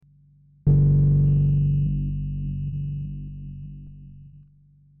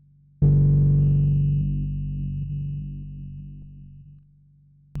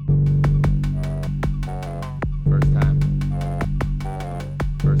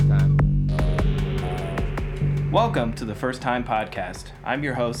Welcome to the First Time Podcast. I'm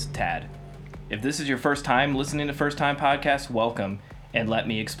your host, Tad. If this is your first time listening to First Time Podcast, welcome, and let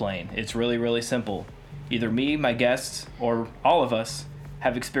me explain. It's really, really simple. Either me, my guests, or all of us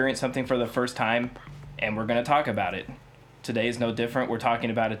have experienced something for the first time, and we're going to talk about it. Today is no different. We're talking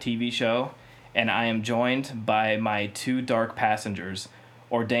about a TV show, and I am joined by my two dark passengers,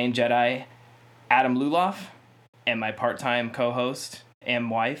 ordained Jedi Adam Luloff, and my part-time co-host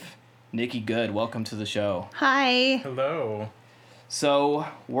and wife, Nikki Good. Welcome to the show. Hi. Hello. So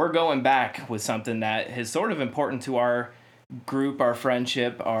we're going back with something that is sort of important to our group, our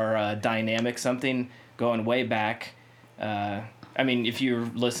friendship, our dynamic, something going way back. If you're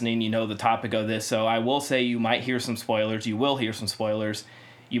listening, you know the topic of this. So I will say you might hear some spoilers. You will hear some spoilers.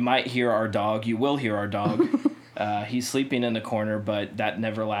 You might hear our dog. You will hear our dog. He's sleeping in the corner, but that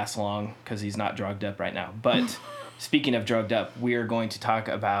never lasts long because he's not drugged up right now. But speaking of drugged up, we are going to talk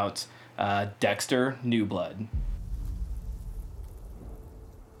about Dexter New Blood.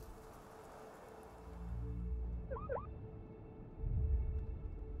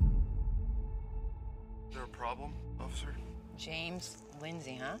 Is there a problem, officer? James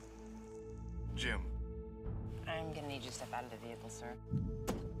Lindsay, huh? Jim. I'm gonna need you to step out of the vehicle, sir.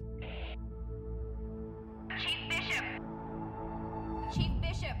 Chief Bishop! Chief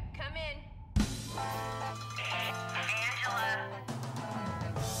Bishop, come in. Angela.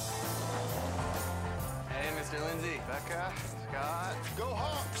 Hey, Mr. Lindsay. Becca. Scott. Go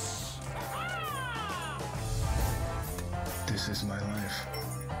Hawks! This is my life.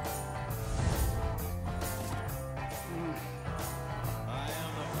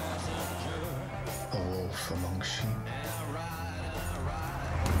 A wolf among sheep.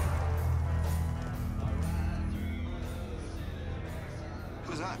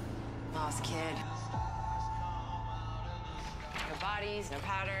 Who's that? Lost kid. No bodies, no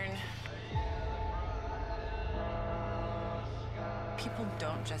pattern. People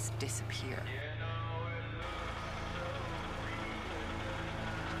don't just disappear.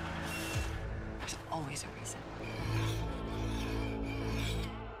 There's always a reason.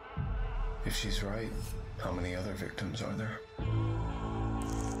 If she's right, how many other victims are there?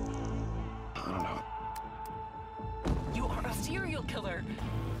 I don't know. You are a serial killer.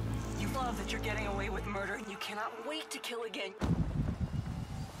 You love that you're getting away with murder and you cannot wait to kill again.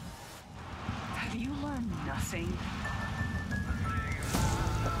 Have you learned nothing?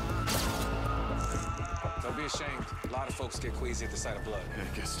 Don't be ashamed. A lot of folks get queasy at the sight of blood. Yeah,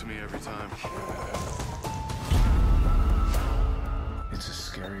 it gets to me every time. It's a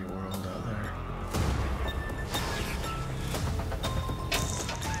scary world out there.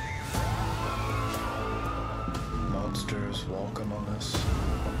 Monsters walk among us.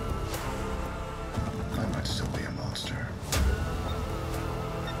 I might still be a monster.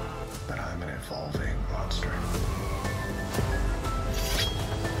 But I'm an evolving monster.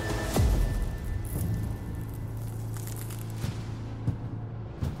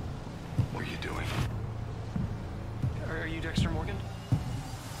 What are you doing? Are you Dexter Morgan?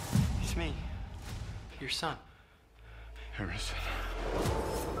 It's me, your son. Harrison.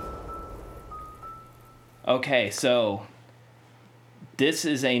 Okay, so this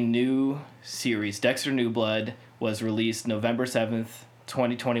is a new series. Dexter New Blood was released November 7th,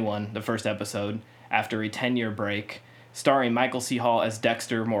 2021, the first episode, after a 10-year break, starring Michael C. Hall as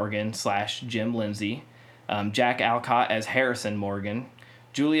Dexter Morgan / Jim Lindsay, Jack Alcott as Harrison Morgan,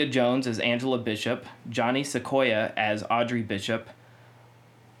 Julia Jones as Angela Bishop, Johnny Sequoia as Audrey Bishop,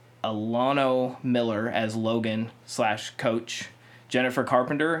 Alano Miller as Logan / Coach, Jennifer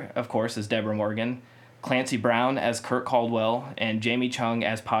Carpenter, of course, as Deborah Morgan, Clancy Brown as Kurt Caldwell, and Jamie Chung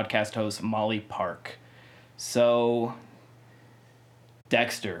as podcast host Molly Park. So,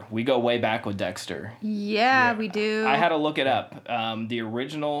 Dexter. We go way back with Dexter. Yeah, we do. I had to look it up. The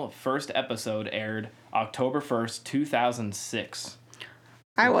original first episode aired October 1st, 2006.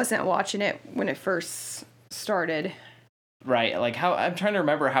 I wasn't watching it when it first started. Right, I'm trying to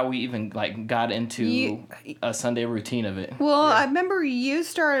remember how we even got into a Sunday routine of it. Well, yeah. I remember you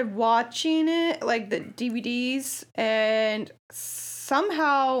started watching it, the DVDs, and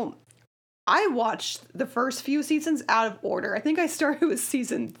somehow I watched the first few seasons out of order. I think I started with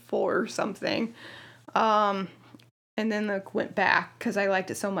season 4 or something, and then went back because I liked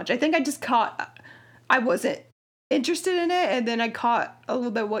it so much. I think I wasn't interested in it, and then I caught a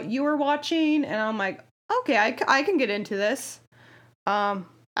little bit what you were watching, and I'm like, okay, I can get into this.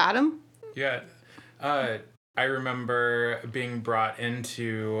 Adam? Yeah. I remember being brought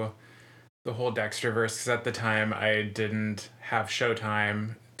into the whole Dexterverse because at the time I didn't have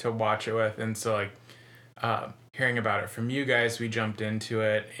Showtime to watch it with. And so hearing about it from you guys, we jumped into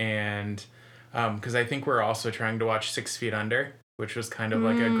it, and Because I think we're also trying to watch 6 Feet Under, which was kind of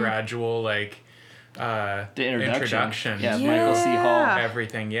like a gradual, like, The introduction. Yeah, Yeah. Michael C. Hall.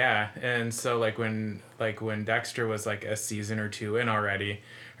 everything, yeah. And so, like, when Dexter was, like, a season or 2 in already,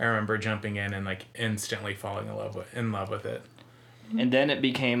 I remember jumping in and, like, instantly falling in love with it. And then it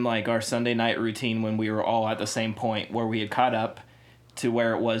became like our Sunday night routine when we were all at the same point where we had caught up to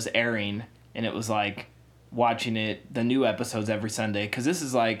where it was airing, and it was like watching the new episodes every Sunday. Because this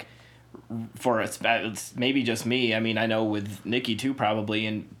is like, it's maybe just me. I mean, I know with Nikki too, probably,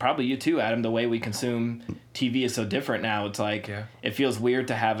 and probably you too, Adam, the way we consume TV is so different now. It's like, it feels weird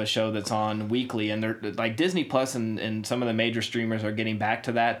to have a show that's on weekly, and they're like Disney Plus and some of the major streamers are getting back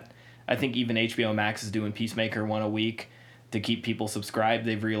to that. I think even HBO Max is doing Peacemaker one a week to keep people subscribed.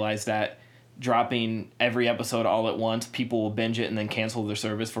 They've realized that dropping every episode all at once, people will binge it and then cancel their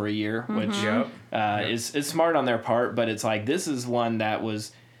service for a year, which is smart on their part. But it's like, this is one that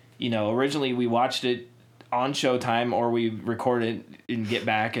was, originally we watched it on Showtime, or we record it and get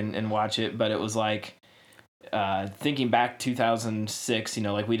back and watch it. But it was like, thinking back 2006,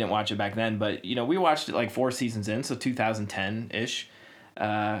 like we didn't watch it back then, but we watched it like 4 seasons in, so 2010-ish.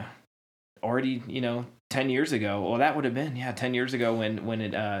 Already, 10 years ago. Well, that would have been, 10 years ago when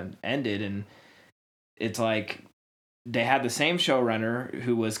it ended. And it's like they had the same showrunner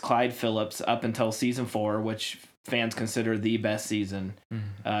who was Clyde Phillips up until season 4, which fans consider the best season.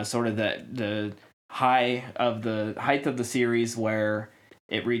 Sort of the height of the series where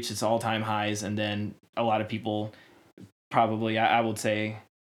it reached its all-time highs. And then a lot of people probably, I would say,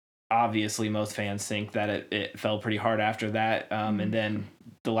 obviously most fans think that it fell pretty hard after that. And then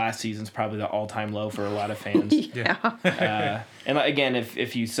the last season's probably the all-time low for a lot of fans. And again,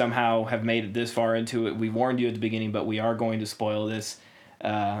 if you somehow have made it this far into it, we warned you at the beginning, but we are going to spoil this.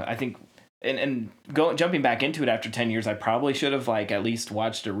 I think, jumping back into it after 10 years, I probably should have like at least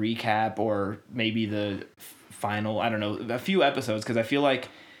watched a recap or maybe the final, I don't know, a few episodes, because I feel like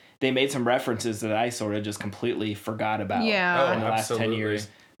they made some references that I sort of just completely forgot about in the last 10 years.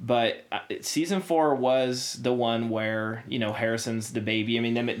 But season 4 was the one where, Harrison's the baby. I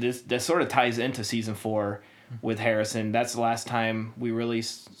mean, this sort of ties into season 4 with Harrison. That's the last time we really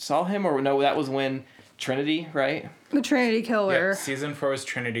saw him, or no, that was when Trinity, right? The Trinity Killer. Yeah, season 4 was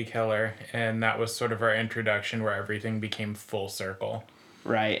Trinity Killer, and that was sort of our introduction where everything became full circle.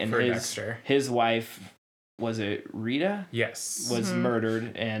 Right, and for Dexter. His wife, was it Rita? Yes. Was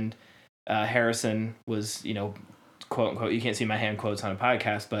murdered, and Harrison was, quote unquote, you can't see my hand quotes on a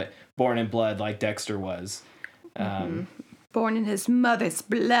podcast, but born in blood like Dexter was. Born in his mother's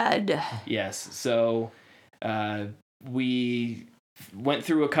blood. Yes. So we went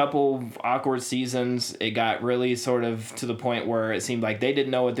through a couple awkward seasons. It got really sort of to the point where it seemed like they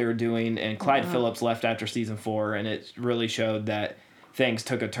didn't know what they were doing, and Clyde Phillips left after season 4, and it really showed that things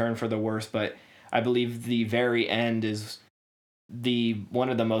took a turn for the worse. But I believe the very end is one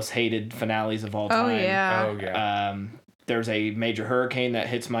of the most hated finales of all time. Oh yeah. There's a major hurricane that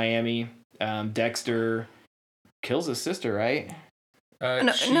hits Miami. Dexter kills his sister, right?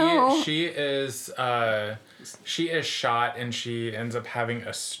 No. She is shot, and she ends up having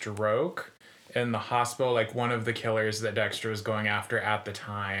a stroke in the hospital. Like, one of the killers that Dexter was going after at the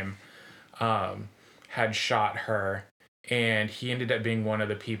time had shot her. And he ended up being one of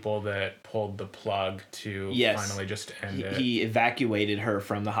the people that pulled the plug to finally just end it. He evacuated her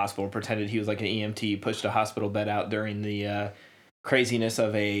from the hospital, pretended he was like an EMT, pushed a hospital bed out during the craziness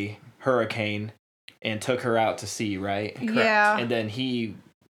of a hurricane, and took her out to sea, right? Yeah. And then he,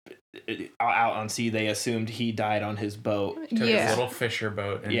 out on sea, they assumed he died on his boat. Took his little fisher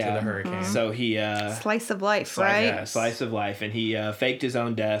boat into the hurricane. So he... slice of life, right? Yeah, slice of life. And he faked his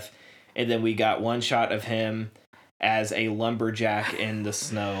own death. And then we got one shot of him as a lumberjack in the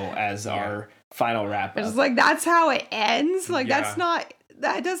snow as our final wrap up. It's like, that's how it ends? Like, that's not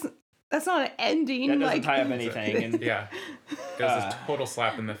an ending. That doesn't tie up anything. And, it was a total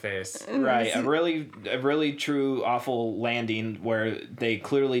slap in the face. Right. A really true awful landing where they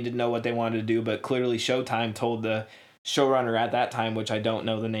clearly didn't know what they wanted to do, but clearly Showtime told the showrunner at that time, which I don't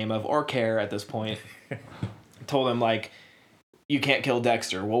know the name of or care at this point, told him, like, you can't kill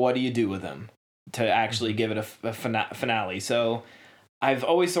Dexter. Well, what do you do with him to actually give it a finale? So I've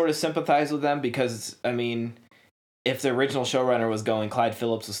always sort of sympathized with them because, I mean, if the original showrunner was going, Clyde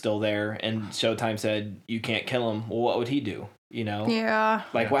Phillips was still there, and Showtime said, you can't kill him, well, what would he do? Yeah.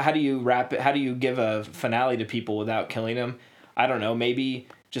 Like, how do you wrap it? How do you give a finale to people without killing him? I don't know. Maybe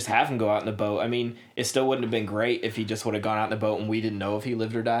just have him go out in the boat. I mean, it still wouldn't have been great if he just would have gone out in the boat and we didn't know if he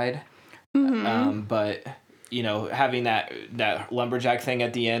lived or died. But you know, having that lumberjack thing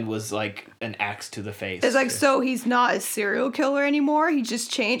at the end was like an axe to the face. It's like, so he's not a serial killer anymore. He just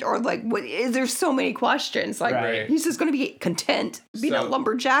changed, or like, what? There's so many questions. Like, Right. he's just going to be content being a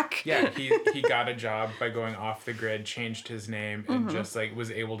lumberjack. Yeah, he got a job by going off the grid, changed his name, and just like was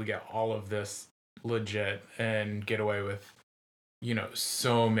able to get all of this legit and get away with, you know,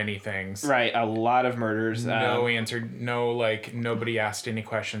 so many things. Right, a lot of murders. No answer, no, like, nobody asked any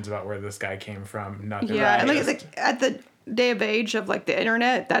questions about where this guy came from. Nothing. Yeah, and Just- like at the day of age of like the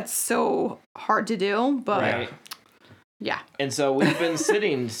internet, that's so hard to do. But Right. yeah. And so we've been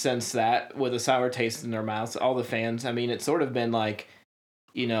sitting since that with a sour taste in our mouths. All the fans. I mean, it's sort of been like,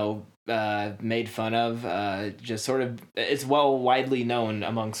 you know, made fun of. Just sort of, it's widely known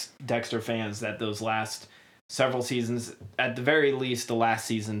amongst Dexter fans that those last several seasons, at the very least, the last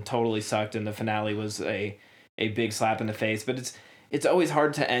season totally sucked, and the finale was a big slap in the face. But it's always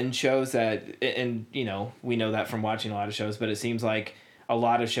hard to end shows that, and you know, we know that from watching a lot of shows, but it seems like a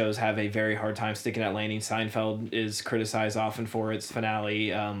lot of shows have a very hard time sticking at landing. Seinfeld is criticized often for its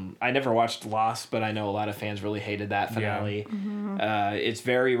finale. I never watched Lost, but I know a lot of fans really hated that finale. Yeah. It's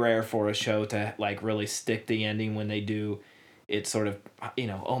very rare for a show to like really stick the ending. When they do, it's sort of, you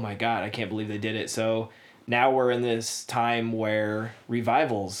know, oh my God, I can't believe they did it. So now we're in this time where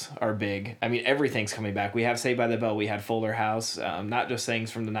revivals are big. I mean, everything's coming back. We have Saved by the Bell. We had Fuller House. Not just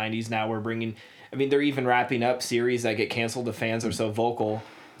things from the 90s. Now we're bringing... I mean, they're even wrapping up series that get canceled. The fans are so vocal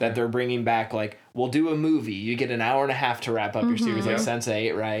that they're bringing back, like, we'll do a movie. You get an hour and a half to wrap up your series, like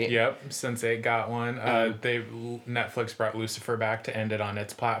Sense8, right? Yep, Sense8 got one. Netflix brought Lucifer back to end it on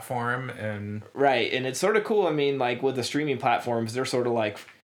its platform. And Right, and it's sort of cool. I mean, like, with the streaming platforms, they're sort of like...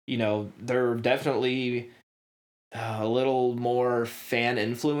 You know, they're definitely a little more fan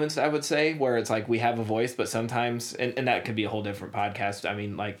influenced, I would say, where it's like we have a voice, but sometimes, and that could be a whole different podcast. I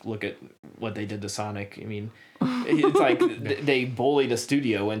mean, like, look at what they did to Sonic. I mean, it's like they bullied a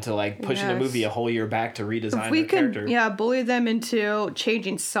studio into like pushing a movie a whole year back to redesign If we their character. can, bully them into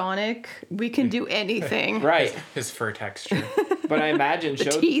changing Sonic, we can do anything. Right. His fur texture. But I imagine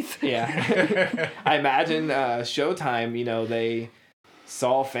teeth. Yeah. I imagine Showtime, you know, they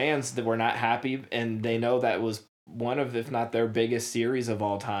saw fans that were not happy, and they know that was one of, if not their biggest series of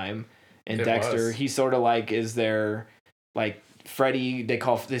all time. And Dexter, he sort of like is their, like, Freddy, they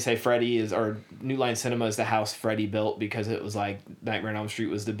say Freddy is, or New Line Cinema is the house Freddy built, because it was like Nightmare on Elm Street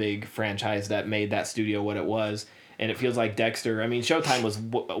was the big franchise that made that studio what it was. And it feels like Dexter, I mean, Showtime was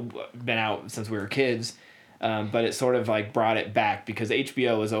been out since we were kids, but it sort of like brought it back, because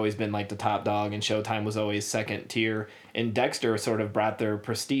HBO has always been like the top dog and Showtime was always second tier, and Dexter sort of brought their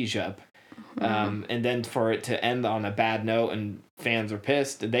prestige up. And then for it to end on a bad note and fans are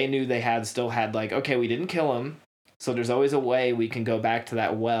pissed, they knew they still had like, okay, we didn't kill him, so there's always a way we can go back to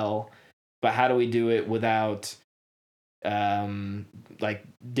that well, but how do we do it without like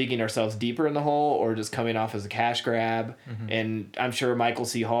digging ourselves deeper in the hole or just coming off as a cash grab? And I'm sure Michael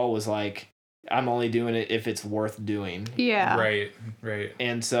C. Hall was like, I'm only doing it if it's worth doing. Yeah. Right.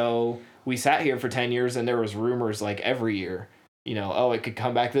 And so we sat here for 10 years and there was rumors like every year, you know, oh, it could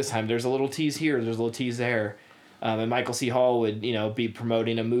come back this time. There's a little tease here. There's a little tease there. And Michael C. Hall would, you know, be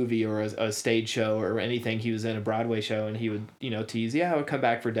promoting a movie or a stage show or anything. He was in a Broadway show and he would, you know, tease, I would come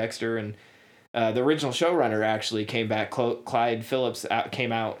back for Dexter. And the original showrunner actually came back. Clyde Phillips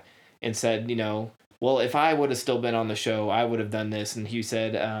came out and said, you know, well, if I would have still been on the show, I would have done this. And he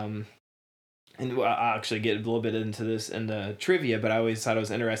said, and I'll actually get a little bit into this in the trivia, but I always thought it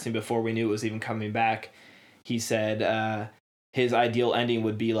was interesting before we knew it was even coming back. He said his ideal ending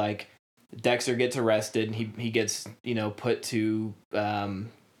would be like Dexter gets arrested and he gets, you know, put to,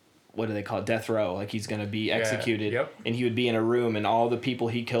 what do they call it? Death row. Like he's going to be executed. Yep. And he would be in a room and all the people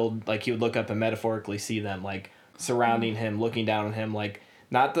he killed, like he would look up and metaphorically see them like surrounding him, looking down on him, like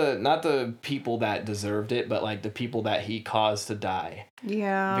not the people that deserved it, but like the people that he caused to die.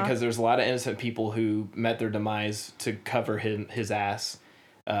 Yeah. Because there's a lot of innocent people who met their demise to cover his ass.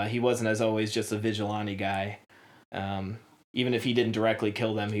 He wasn't, as always, just a vigilante guy. Even if he didn't directly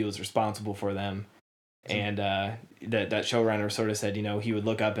kill them, he was responsible for them. And that showrunner sort of said, you know, he would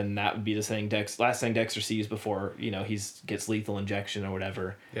look up and that would be the last thing Dexter sees before, you know, gets lethal injection or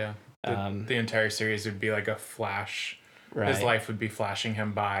whatever. Yeah. The entire series would be like a flash. Right. His life would be flashing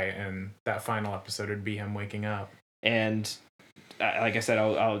him by, and that final episode would be him waking up. And like I said,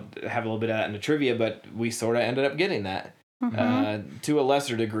 I'll have a little bit of that in the trivia, but we sort of ended up getting that. To a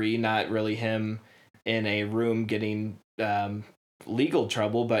lesser degree, not really him in a room getting legal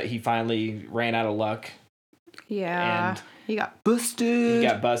trouble, but he finally ran out of luck. Yeah. And he got busted. He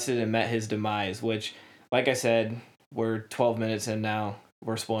got busted and met his demise, which, like I said, we're 12 minutes in now.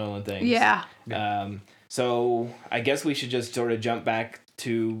 We're spoiling things. Yeah. So I guess we should just sort of jump back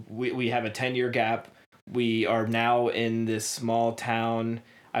to, we have a 10-year gap. We are now in this small town.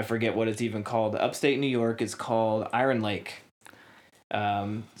 I forget what it's even called. Upstate New York. It's called Iron Lake.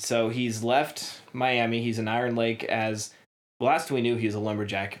 So he's left Miami. He's in Iron Lake as, last we knew he was a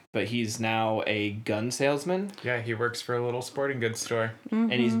lumberjack, but he's now a gun salesman. Yeah, he works for a little sporting goods store.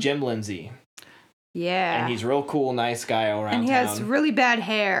 Mm-hmm. And he's Jim Lindsay. Yeah. And he's real cool, nice guy all around And he town. has really bad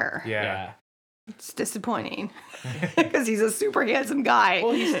hair. Yeah. It's disappointing because he's a super handsome guy.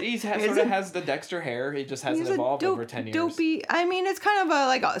 Well, he's sort of has the Dexter hair. He just hasn't evolved over 10 years. Dopey. I mean, it's kind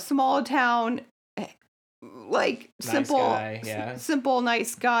of a small town, like Nice simple, guy, yeah. simple,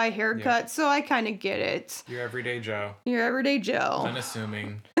 nice guy haircut. Yeah. So I kind of get it. Your everyday Joe. Your everyday Joe.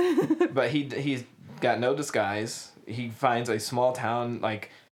 Unassuming. But he's got no disguise. He finds a small town,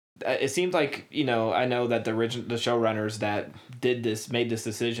 like, it seems like, I know that the showrunners that made this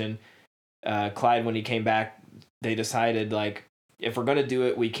decision, Clyde, when he came back, they decided, like, if we're going to do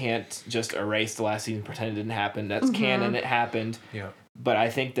it, we can't just erase the last season, pretend it didn't happen. That's canon, it happened. Yeah. But I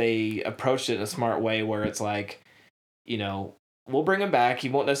think they approached it in a smart way where it's like, we'll bring him back. He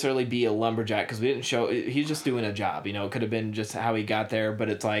won't necessarily be a lumberjack because we didn't show, he's just doing a job. It could have been just how he got there, but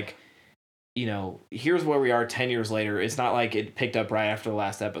it's like, here's where we are 10 years later. It's not like it picked up right after the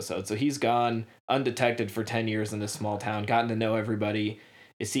last episode. So he's gone undetected for 10 years in this small town, gotten to know everybody.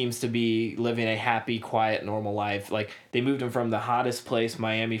 It seems to be living a happy, quiet, normal life. Like, they moved him from the hottest place,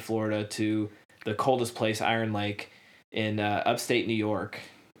 Miami, Florida, to the coldest place, Iron Lake, in upstate New York.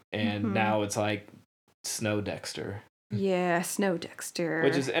 And now it's like Snow Dexter. Yeah, Snow Dexter.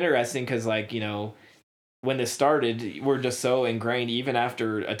 Which is interesting because, like, when this started, we're just so ingrained, even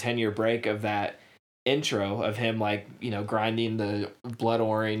after a 10-year break, of that intro of him, like, grinding the blood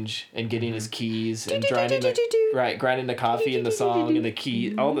orange and getting his keys and grinding the coffee and the song and the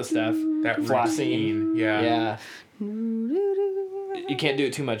key, all the stuff. That flossing. routine. Yeah. You can't do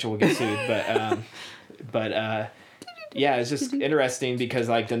it too much or we'll get sued, but yeah, it's just interesting because,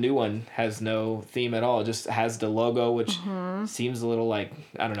 like, the new one has no theme at all. It just has the logo, which seems a little like,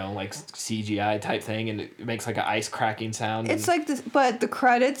 I don't know, like CGI type thing, and it makes like an ice cracking sound. It's like this, but the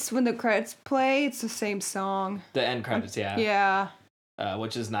credits, when the credits play, it's the same song. The end credits, yeah. Yeah.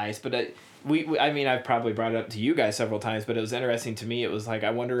 Which is nice, but I mean, I've probably brought it up to you guys several times, but it was interesting to me. It was like,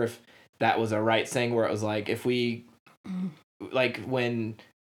 I wonder if that was a right thing where it was like, if we, like, when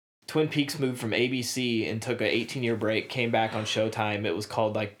Twin Peaks moved from ABC and took an 18-year break, came back on Showtime, it was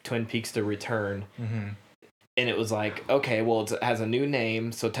called, like, Twin Peaks: The Return. Mm-hmm. And it was like, okay, well, it has a new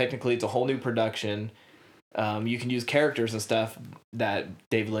name, so technically it's a whole new production. You can use characters and stuff that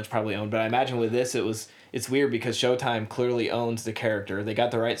David Lynch probably owned, but I imagine with this, it's weird because Showtime clearly owns the character. They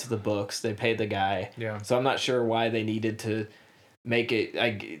got the rights to the books. They paid the guy. Yeah. So I'm not sure why they needed to make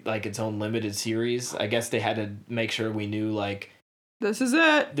it like its own limited series. I guess they had to make sure we knew, like, this is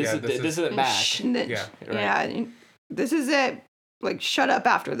it. This is it back. Yeah. Yeah. This is it. Like, shut up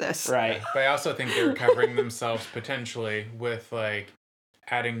after this. Right. But I also think they were covering themselves potentially with, like,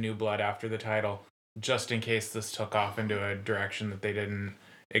 adding new blood after the title, just in case this took off into a direction that they didn't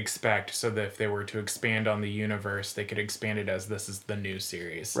expect, so that if they were to expand on the universe, they could expand it as this is the new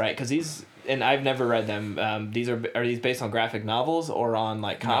series. Right, because and I've never read them. Are these based on graphic novels or on,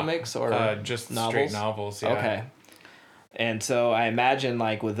 like, comics or just novels? Straight novels, yeah. Okay. And so I imagine,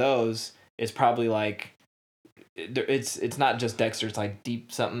 like, with those, it's probably like, it's not just Dexter, it's like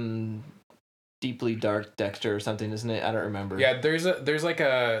deeply dark Dexter or something, isn't it? I don't remember. Yeah, there's a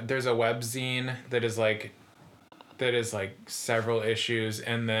web zine that is like several issues,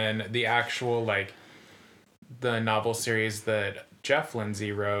 and then the actual, like, the novel series that Jeff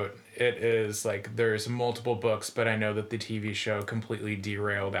Lindsay wrote, it is like there's multiple books, but I know that the TV show completely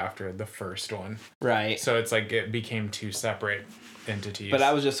derailed after the first one. Right. So it's like it became two separate entities. But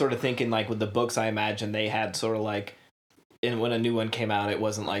I was just sort of thinking, like, with the books, I imagine they had sort of like, and when a new one came out, it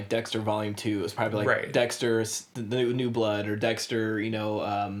wasn't like Dexter Volume 2. It was probably like Dexter's the new blood, or Dexter,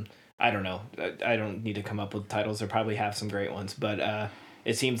 I don't know. I don't need to come up with titles. They probably have some great ones, but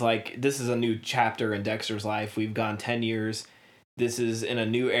it seems like this is a new chapter in Dexter's life. We've gone 10 years. This is in a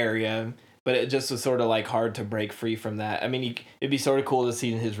new area, but it just was sort of like hard to break free from that. I mean, it'd be sort of cool to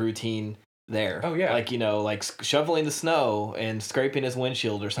see his routine there. Oh, yeah. Like, like shoveling the snow and scraping his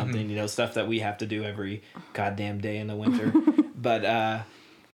windshield or something, stuff that we have to do every goddamn day in the winter. But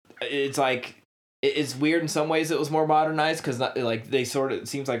it's like, it's weird in some ways it was more modernized because, like, they sort of, it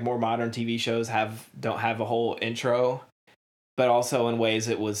seems like more modern TV shows don't have a whole intro, but also in ways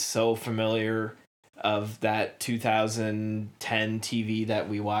it was so familiar of that 2010 TV that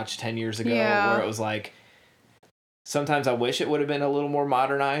we watched 10 years ago, where it was like, sometimes I wish it would have been a little more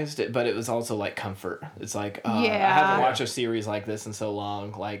modernized, but it was also like comfort. It's like, I Yeah. haven't watched a series like this in so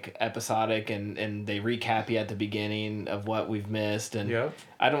long, like episodic, and they recap you at the beginning of what we've missed. And Yep.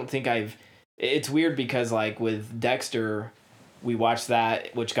 I don't think it's weird because like with Dexter, we watched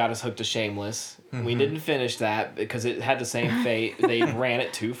that, which got us hooked to Shameless. We didn't finish that because it had the same fate. They ran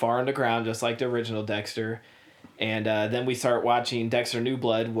it too far underground, just like the original Dexter. And then we start watching Dexter New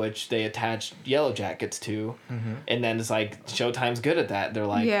Blood, which they attached Yellow Jackets to. And then it's like, Showtime's good at that. They're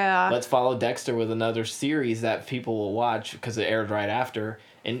like, Yeah. let's follow Dexter with another series that people will watch because it aired right after.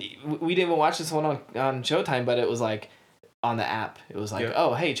 And we didn't even watch this one on Showtime, but it was like on the app. It was like,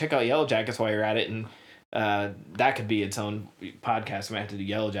 oh, hey, check out Yellow Jackets while you're at it. And that could be its own podcast. We might have to do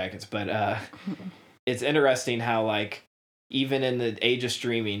Yellow Jackets. But it's interesting how, like, even in the age of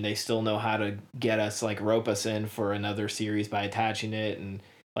streaming, they still know how to get us, like, rope us in for another series by attaching it. And,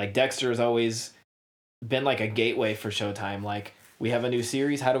 like, Dexter has always been, like, a gateway for Showtime. Like, we have a new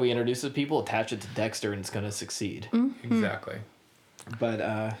series. How do we introduce it to people? Attach it to Dexter, and it's going to succeed. Exactly. But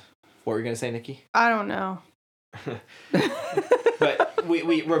what were you going to say, Nikki? I don't know. But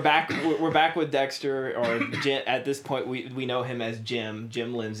we're back with Dexter, or Jim. At this point we know him as Jim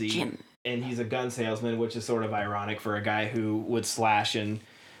Lindsay. And he's a gun salesman, which is sort of ironic for a guy who would slash. And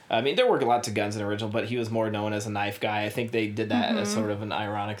I mean, there were lots of guns in the original, but he was more known as a knife guy. I think they did that as sort of an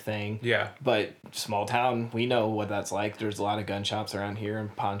ironic thing. Yeah. But small town, we know what that's like. There's a lot of gun shops around here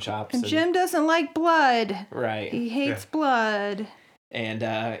and pawn shops. And Jim doesn't like blood. Right. He hates blood.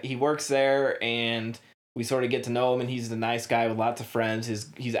 And he works there, and we sort of get to know him, and he's a nice guy with lots of friends.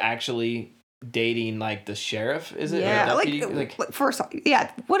 He's actually dating, like, the sheriff, is it? Yeah, Like, first off, yeah,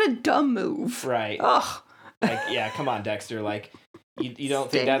 what a dumb move. right. Ugh. Like, yeah, come on, Dexter. Like, you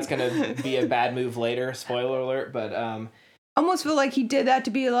don't think that's going to be a bad move later? Spoiler alert, but... I almost feel like he did that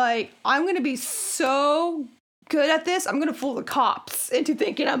to be like, I'm going to be so good at this, I'm going to fool the cops into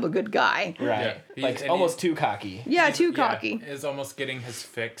thinking I'm a good guy. Right. Yeah. Like, almost too cocky. Yeah, too cocky. Is almost getting his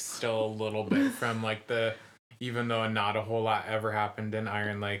fix still a little bit from, like, even though not a whole lot ever happened in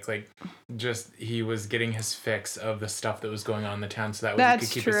Iron Lake, like, just he was getting his fix of the stuff that was going on in the town, so that way he could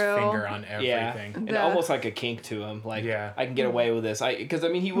keep his finger on everything. Yeah, and almost like a kink to him. Like, I can get away with this. Because I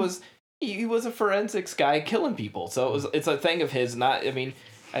mean, he was a forensics guy killing people, so it's a thing of his. Not, I mean,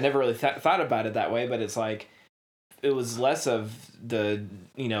 I never really thought about it that way, but it's like, it was less of the,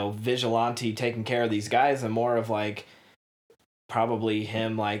 vigilante taking care of these guys and more of, like, probably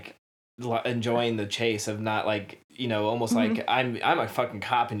him, like, enjoying the chase of not, like, almost like I'm a fucking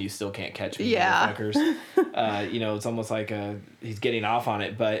cop and you still can't catch me, motherfuckers. It's almost like he's getting off on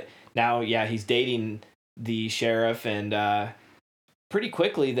it. But now, he's dating the sheriff, and pretty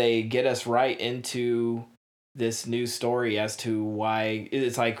quickly they get us right into this new story as to why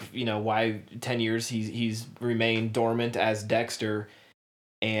it's like, why 10 years he's remained dormant as Dexter.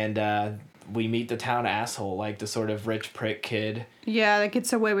 And we meet the town asshole, like the sort of rich prick kid. Yeah, that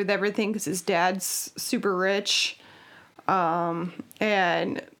gets away with everything because his dad's super rich.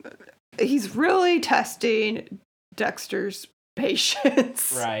 And he's really testing Dexter's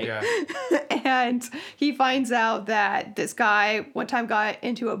patience. Right. Yeah. And he finds out that this guy one time got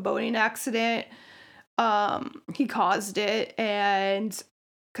into a boating accident. He caused it, and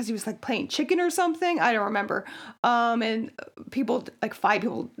because he was like playing chicken or something, I don't remember. And people, like 5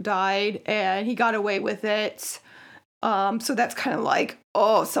 people died, and he got away with it. So that's kind of like,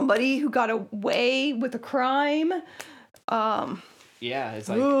 somebody who got away with a crime. Yeah, it's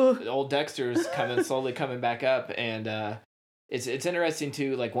like old Dexter's slowly coming back up, and it's interesting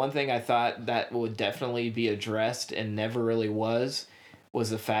too. Like, one thing I thought that would definitely be addressed and never really was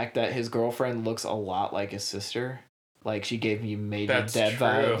the fact that his girlfriend looks a lot like his sister. Like, she gave me major That's Deb true. vibes.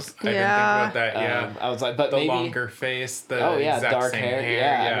 I didn't think about that. Yeah, I was like, but the maybe longer face, the exact dark same hair. hair.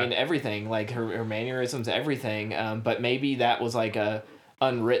 Yeah, I mean everything, like her mannerisms, everything. But maybe that was like a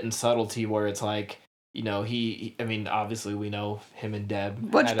unwritten subtlety where it's like, he. I mean, obviously we know him and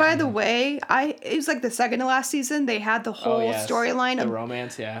Deb. Which, by the way, it was like the second to last season. They had the whole storyline of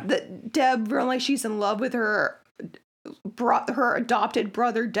romance. Yeah, that Deb really she's in love with her adopted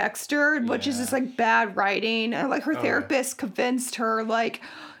brother Dexter, which is just like bad writing. And like her therapist convinced her, like,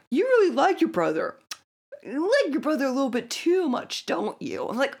 you really like your brother. You like your brother a little bit too much, don't you?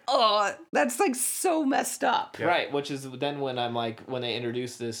 I'm like, that's like so messed up. Yeah. Right, which is then when I'm like, when they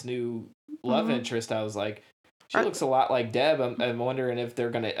introduced this new love interest, I was like, she looks a lot like Deb. I'm wondering if they're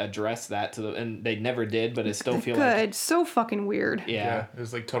going to address that and they never did, but it still feels like so fucking weird. Yeah. It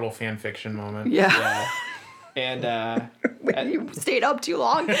was like total fan fiction moment. Yeah. And when you stayed up too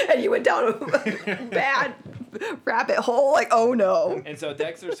long and you went down a bad rabbit hole. Like, oh no. And so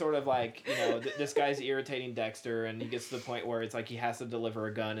Dexter's sort of like, you know, this guy's irritating Dexter, and he gets to the point where it's like he has to deliver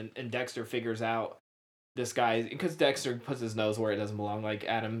a gun, and Dexter figures out this guy, because Dexter puts his nose where it doesn't belong. Like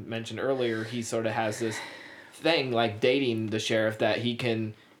Adam mentioned earlier, he sort of has this thing, like dating the sheriff, that he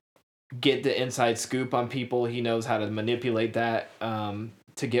can get the inside scoop on people. He knows how to manipulate that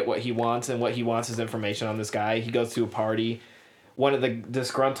to get what he wants, and what he wants is information on this guy. He goes to a party. One of the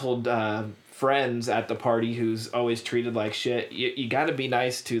disgruntled friends at the party, who's always treated like shit, you got to be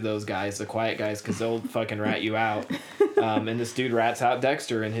nice to those guys, the quiet guys, because they'll fucking rat you out. And this dude rats out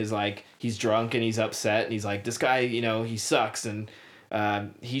Dexter, and he's drunk and he's upset, and he's like, this guy, you know, he sucks, and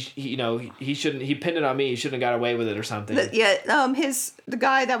he pinned it on me. He shouldn't have got away with it or something. The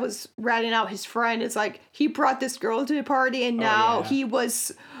guy that was ratting out his friend is like, he brought this girl to the party, and now he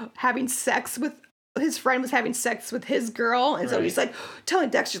was having sex with. His friend was having sex with his girl, and so he's like telling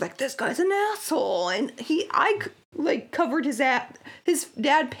Dexter, like, this guy's an asshole, and I covered his ass. His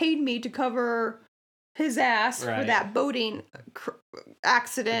dad paid me to cover his ass for that boating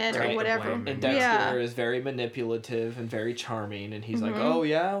accident or whatever. And Dexter is very manipulative and very charming, and he's like, oh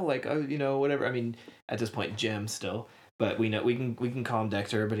yeah, like, oh, you know, whatever. I mean, at this point, Jim still, but we know we can call him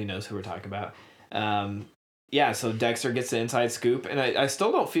Dexter. Everybody knows who we're talking about. Yeah, so Dexter gets the inside scoop, and I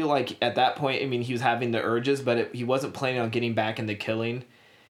still don't feel like at that point, I mean, he was having the urges, but he wasn't planning on getting back into killing.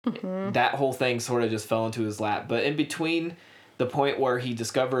 That whole thing sort of just fell into his lap. But in between the point where he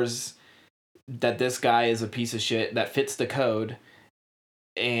discovers that this guy is a piece of shit that fits the code,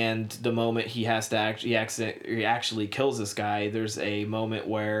 and the moment he has to he actually kills this guy, there's a moment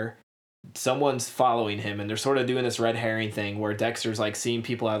where someone's following him, and they're sort of doing this red herring thing where Dexter's like seeing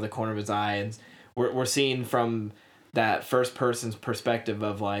people out of the corner of his eye, and we're seeing from that first person's perspective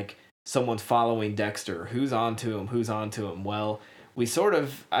of like someone's following Dexter. Who's onto him? Well, we sort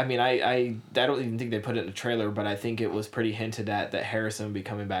of, I mean, I don't even think they put it in the trailer, but I think it was pretty hinted at that Harrison will be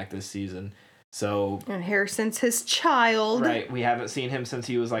coming back this season. So, and Harrison's his child. Right. We haven't seen him since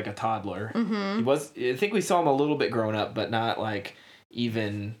he was like a toddler. Mm-hmm. I think we saw him a little bit grown up, but not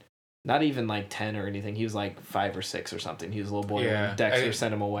even like 10 or anything. He was like 5 or 6 or something. He was a little boy when Dexter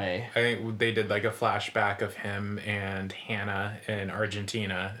sent him away. I think they did like a flashback of him and Hannah in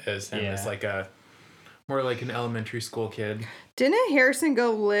Argentina as him as like more like an elementary school kid. Didn't Harrison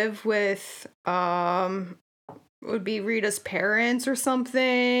go live with would be Rita's parents or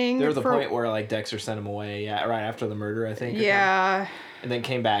something? There was a point where like Dexter sent him away, right after the murder, I think. Yeah. And then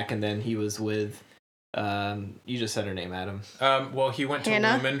came back, and then he was with you just said her name, Adam. Well, he went to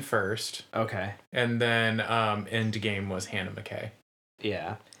Hannah? Lumen first. Okay. And then Endgame was Hannah McKay.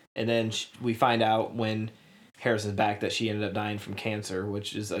 Yeah. And then we find out when Harrison's back that she ended up dying from cancer,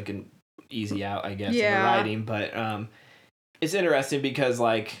 which is like an easy out, I guess, in the writing. But it's interesting because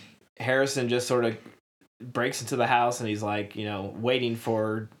like Harrison just sort of breaks into the house, and he's like, you know, waiting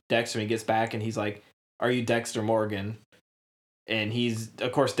for Dexter, and he gets back, and he's like, "Are you Dexter Morgan?" And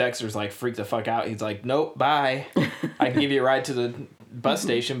of course, Dexter's like freaked the fuck out. He's like, "Nope, bye. I can give you a ride to the bus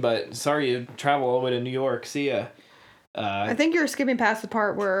station, but sorry you travel all the way to New York. See ya." I think you're skipping past the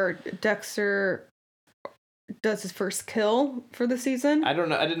part where Dexter does his first kill for the season. I don't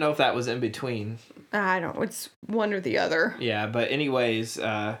know. I didn't know if that was in between. I don't know. It's one or the other. Yeah, but anyways,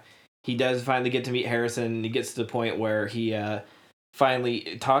 he does finally get to meet Harrison, and he gets to the point where he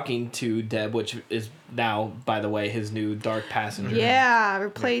finally talking to Deb, which is now, by the way, his new dark passenger. Yeah,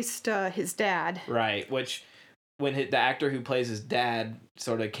 replaced his dad. Right, which when the actor who plays his dad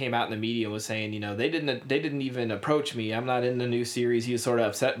sort of came out in the media and was saying, you know, they didn't even approach me. I'm not in the new series. He was sort of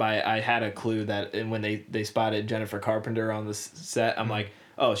upset by it. I had a clue that, and when they spotted Jennifer Carpenter on the set, I'm like,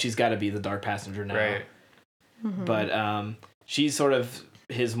 oh, she's got to be the dark passenger now. Right. Mm-hmm. But she's sort of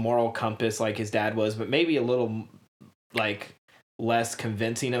his moral compass like his dad was, but maybe a little like less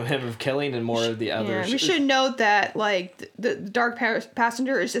convincing of him of killing and more of the other. Yeah, we should note that like the dark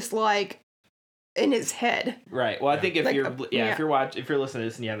passenger is just like in his head. Right. Well, I think if like, you're if you're listening to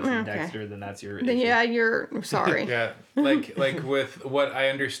this and you haven't seen Dexter, then that's your issue. Yeah, you're sorry. Yeah. Like with what I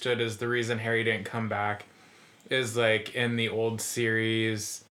understood is the reason Harry didn't come back is like in the old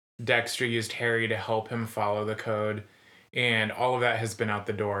series, Dexter used Harry to help him follow the code. And all of that has been out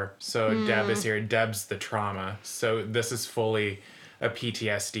the door. So Deb is here. Deb's the trauma. So this is fully a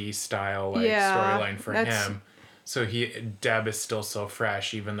PTSD style storyline for him. So Deb is still so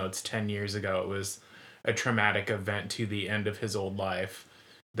fresh, even though it's 10 years ago. It was a traumatic event to the end of his old life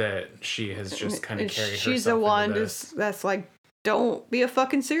that she has just kind of carried herself. She's the one this. that's like, don't be a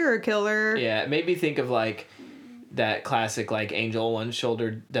fucking serial killer. Yeah, it made me think of like that classic like angel on one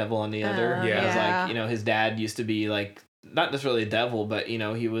shoulder, devil on the other. Yeah. It was like, you know, his dad used to be like not necessarily a devil, but you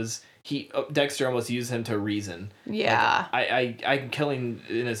know, he was Dexter almost used him to reason. Yeah. Like, I'm killing,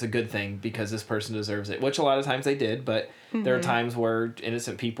 and it's a good thing because this person deserves it, which a lot of times they did, but there are times where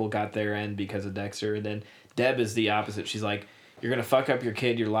innocent people got their end because of Dexter. And then Deb is the opposite. She's like, you're going to fuck up your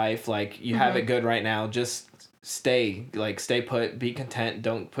kid, your life. Like, you have it good right now. Just stay put, be content.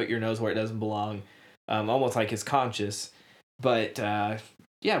 Don't put your nose where it doesn't belong. Almost like his conscience. But,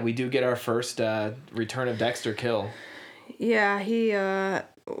 yeah, we do get our first Return of Dexter kill. Yeah, he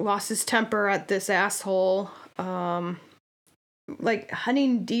lost his temper at this asshole. Like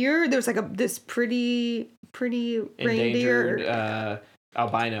hunting deer. There's like this pretty reindeer. Endangered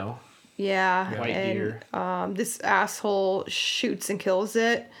albino. Yeah, White deer. This asshole shoots and kills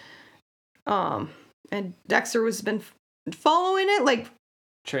it. And Dexter was been following it, like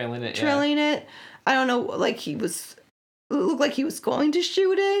trailing it. I don't know, like it looked like he was going to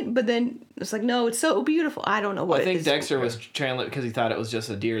shoot it, but then it's like, no, it's so beautiful. I don't know what. I think Dexter was trailing it because he thought it was just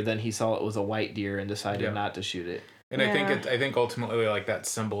a deer. Then he saw it was a white deer and decided not to shoot it. And I think ultimately like that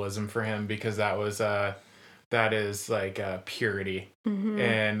symbolism for him, because that is like purity,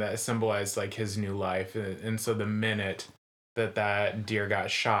 and that symbolized like his new life. And so the minute that deer got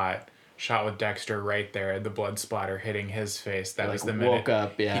shot with Dexter right there, the blood splatter hitting his face, that was the minute woke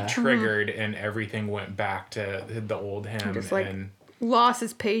up, he triggered, and everything went back to the old him. Just like lost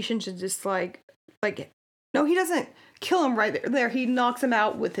his patience and just like no, he doesn't kill him right there. He knocks him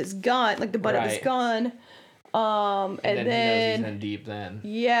out with his gun, like the butt of his gun. And then he knows he's in deep then.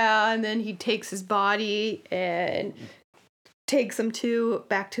 Yeah, and then he takes his body and takes him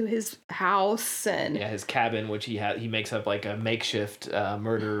back to his house and his cabin, which he makes up like a makeshift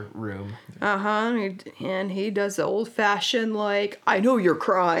murder room. And he does the old fashioned like, I know your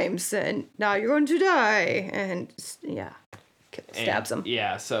crimes and now you're going to die, and stabs him.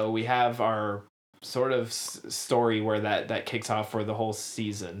 Yeah, so we have our sort of story where that kicks off for the whole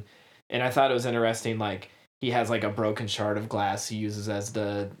season, and I thought it was interesting. Like, he has like a broken shard of glass he uses as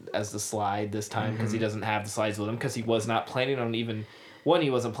the slide this time because he doesn't have the slides with him, because he was not planning on he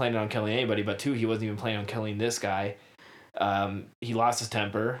wasn't planning on killing anybody, but two, he wasn't even planning on killing this guy. He lost his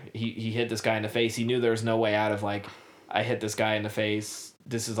temper. He hit this guy in the face. He knew there was no way out of like, I hit this guy in the face.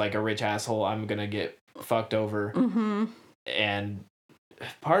 This is like a rich asshole. I'm gonna get fucked over. And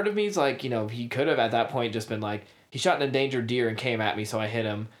part of me is like, he could have at that point just been like, he shot an endangered deer and came at me, so I hit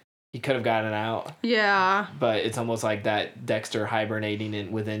him. He could have gotten out. Yeah. But it's almost like that Dexter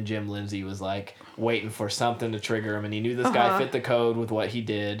hibernating within Jim Lindsay was like waiting for something to trigger him. And he knew this guy fit the code with what he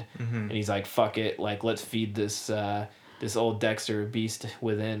did. And he's like, fuck it. Like, let's feed this old Dexter beast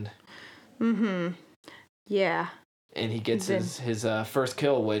within. Yeah. And he gets his first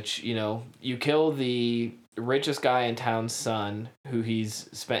kill, which, you kill the richest guy in town's son, who he's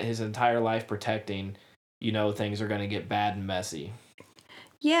spent his entire life protecting. Things are going to get bad and messy.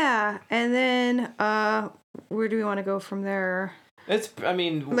 Yeah, and then where do we want to go from there?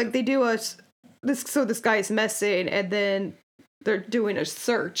 Like they do this guy's missing, and then they're doing a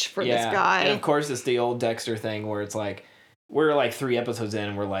search for this guy. And of course, it's the old Dexter thing where it's like, we're like 3 episodes in,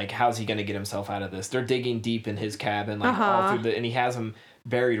 and we're like, how's he gonna get himself out of this? They're digging deep in his cabin, like all through and he has him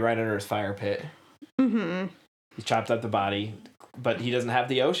buried right under his fire pit. He chopped up the body, but he doesn't have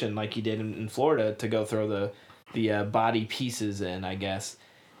the ocean like he did in Florida to go throw the body pieces in, I guess.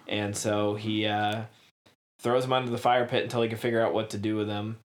 And so he throws him under the fire pit until he can figure out what to do with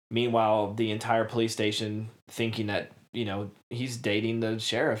him. Meanwhile, the entire police station, thinking that, he's dating the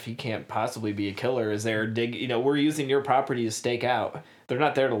sheriff, he can't possibly be a killer, is there we're using your property to stake out. They're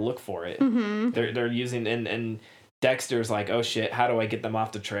not there to look for it. They're using, and Dexter's like, oh shit, how do I get them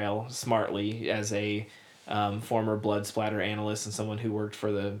off the trail smartly, as a former blood splatter analyst and someone who worked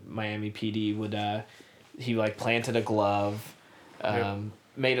for the Miami PD would, he like planted a glove,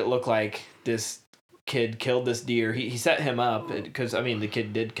 made it look like this kid killed this deer. He set him up because, the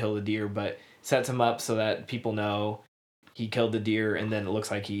kid did kill the deer, but sets him up so that people know he killed the deer, and then it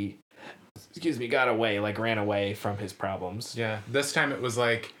looks like he got away, like ran away from his problems. Yeah, this time it was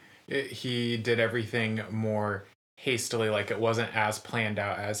like he did everything more hastily, like it wasn't as planned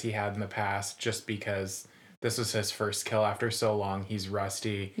out as he had in the past, just because this was his first kill after so long. He's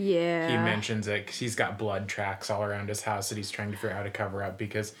rusty. Yeah. He mentions it because he's got blood tracks all around his house that he's trying to figure out how to cover up,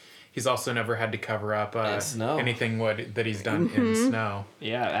 because he's also never had to cover up anything that he's done in snow.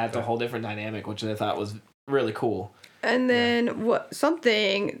 Yeah, adds a whole different dynamic, which I thought was really cool. And then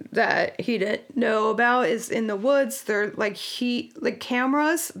something that he didn't know about is in the woods, they're like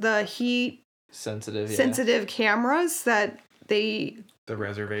cameras, the heat sensitive cameras that the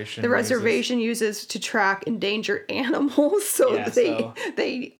reservation uses to track endangered animals. So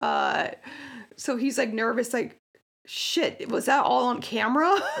so he's like nervous, like shit, was that all on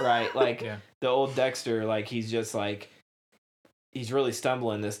camera? Right, like Yeah. the old Dexter, like he's just like he's really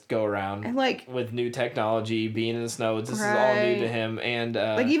stumbling this go around, And like with new technology, being in the snow. This is all new to Right. him, and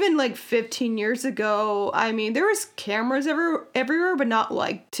like even like 15 years ago, I mean, there was cameras everywhere, but not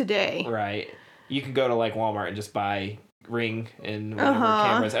like today. right. You can go to like Walmart and just buy Ring and whatever Uh-huh.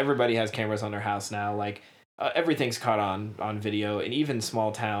 cameras. Everybody has cameras on their house now. Like everything's caught on video, and even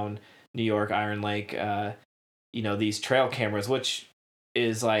small town New York, Iron Lake. You know, these trail cameras, which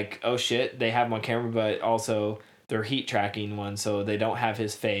is like, oh shit, they have them on camera, but also they're heat tracking one, so they don't have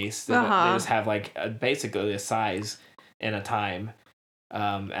his face. They Uh-huh. just have like basically a size and a time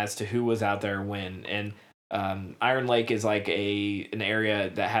as to who was out there when. And Iron Lake is like an area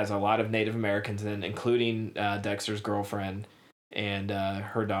that has a lot of Native Americans in, including Dexter's girlfriend and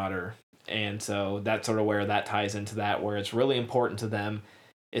her daughter. And so that's sort of where that ties into that, where it's really important to them.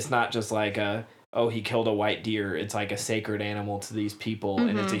 It's not just like oh, he killed a white deer. It's like a sacred animal to these people,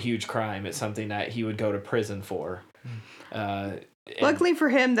 and it's a huge crime. It's something that he would go to prison for. And- Luckily for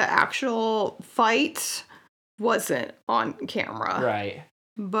him, the actual fight wasn't on camera. right.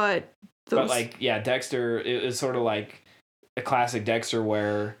 But those, But like, yeah, Dexter, it was sort of like a classic Dexter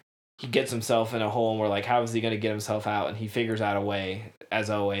where he gets himself in a hole and we're like, how is he going to get himself out? And he figures out a way, as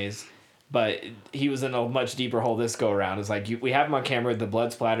always. But he was in a much deeper hole this go around. It's like we have him on camera with the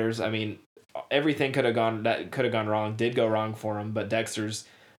blood splatters. I mean, everything could have gone wrong, did go wrong for him. But Dexter's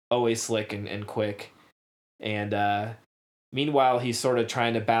always slick and quick. And meanwhile, he's sort of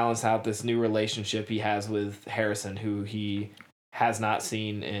trying to balance out this new relationship he has with Harrison, who he has not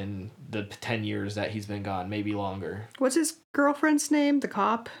seen in the 10 years that he's been gone, maybe longer. what's his girlfriend's name? The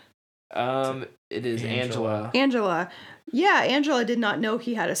cop? It is Angela. Angela. Yeah, Angela did not know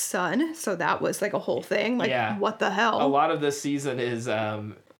he had a son, so that was like a whole thing. Like, Yeah. what the hell? A lot of this season is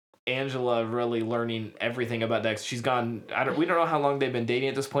Angela really learning everything about Dex. She's gone. We don't know how long they've been dating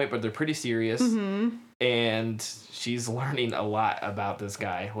at this point, but they're pretty serious. Mm-hmm. And she's learning a lot about this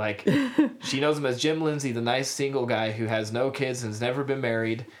guy. Like, she knows him as Jim Lindsay, the nice single guy who has no kids and has never been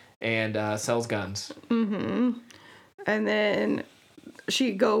married and sells guns. Mm-hmm. And then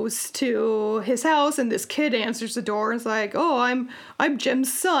she goes to his house, and this kid answers the door and is like, "Oh, I'm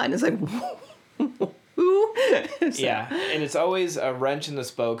Jim's son." It's like, who? Yeah, and it's always a wrench in the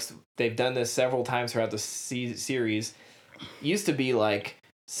spokes. They've done this several times throughout the series. Used to be like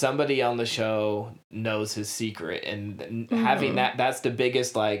somebody on the show knows his secret, and having that's the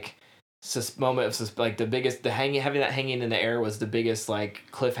biggest like moment of like the biggest having that hanging in the air was the biggest like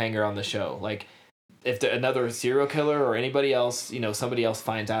cliffhanger on the show. Like if another serial killer or anybody else, somebody else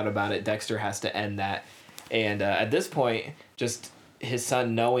finds out about it, Dexter has to end that. And at this point, just his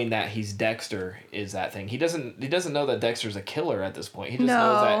son knowing that he's Dexter is that thing. He doesn't know that Dexter's a killer at this point. He just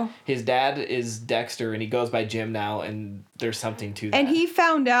knows that his dad is Dexter and he goes by Jim now, and there's something to that. And he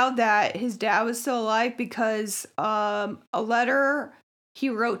found out that his dad was still alive because a letter he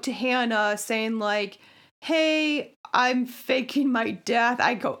wrote to Hannah saying like, "Hey, I'm faking my death.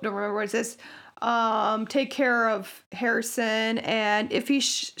 I don't remember what it says. Take care of Harrison, and if he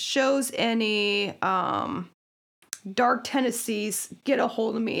shows any dark tendencies, get a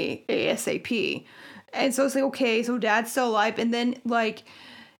hold of me ASAP." And so it's like, okay, so dad's still alive. And then like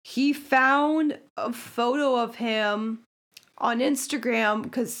he found a photo of him on Instagram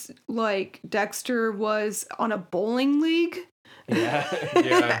because like Dexter was on a bowling league. Yeah.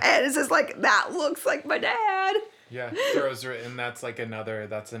 Yeah. And it's just like, that looks like my dad. Yeah, throws her, and that's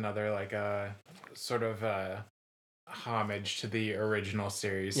another like sort of homage to the original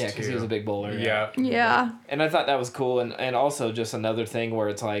series. Yeah, because he was a big bowler. Yeah. And I thought that was cool, and also just another thing where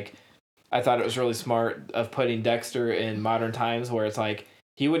it's like, I thought it was really smart of putting Dexter in modern times where it's like,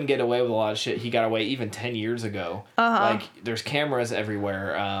 he wouldn't get away with a lot of shit. He got away even 10 years ago. Like, there's cameras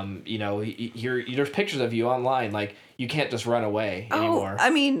everywhere. There's pictures of you online. Like, you can't just run away anymore. I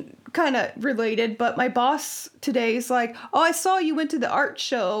mean, kind of related, but my boss today is like, "Oh, I saw you went to the art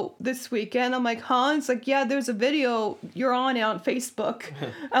show this weekend." I'm like, "Huh?" It's like, "Yeah, there's a video you're on Facebook."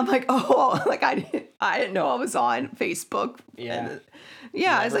 I'm like, "Oh," like I didn't know I was on Facebook. Yeah. And,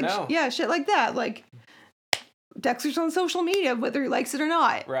 yeah, it's like, know. yeah, shit like that. Like, Dexter's on social media, whether he likes it or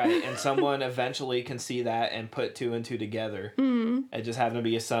not. Right, and someone eventually can see that and put two and two together. Mm-hmm. It just happened to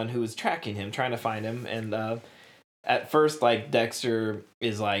be a son who was tracking him, trying to find him, and at first, like, Dexter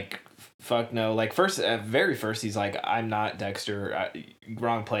is like, fuck no. Like, very first, he's like, I'm not Dexter.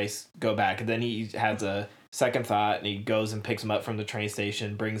 Wrong place. Go back. And then he has a second thought, and he goes and picks him up from the train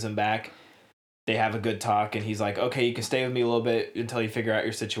station, brings him back. They have a good talk, and he's like, okay, you can stay with me a little bit until you figure out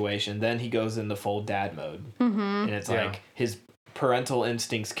your situation. Then he goes into full dad mode. Mm-hmm. And it's like his parental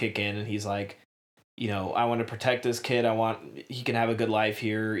instincts kick in, and he's like, I want to protect this kid. He can have a good life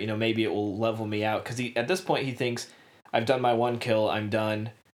here. Maybe it will level me out. Because at this point he thinks, I've done my one kill. I'm done.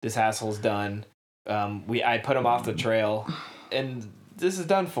 This asshole's done. I put him off the trail, and this is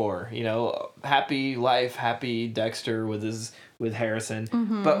done for. Happy life, happy Dexter with Harrison.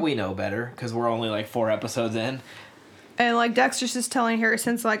 Mm-hmm. But we know better because we're only like 4 episodes in. And like Dexter's just telling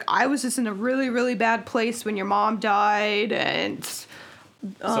Harrison's like, I was just in a really, really bad place when your mom died, and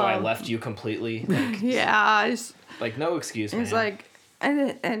So I left you completely. Like, yeah, like no excuse, man. it's like,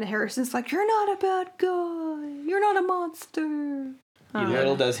 and Harrison's like, you're not a bad guy, you're not a monster.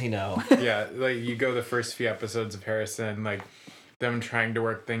 Little does he know. Yeah, like you go the first few episodes of Harrison, like them trying to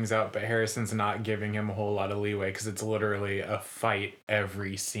work things out, but Harrison's not giving him a whole lot of leeway because it's literally a fight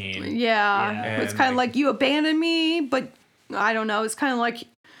every scene. Yeah. It's kind of like you abandoned me, but I don't know. It's kind of like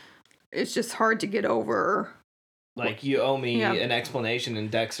it's just hard to get over. Like, you owe me an explanation,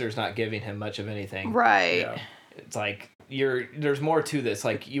 and Dexter's not giving him much of anything. Right. Yeah. It's like there's more to this.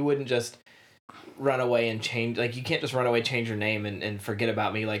 Like, you wouldn't just run away and change. Like, you can't just run away, change your name, and forget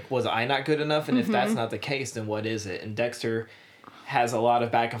about me. Like, was I not good enough? And if that's not the case, then what is it? And Dexter has a lot of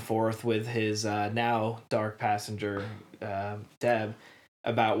back and forth with his now dark passenger, Deb,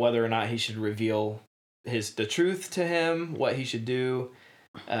 about whether or not he should reveal the truth to him, what he should do.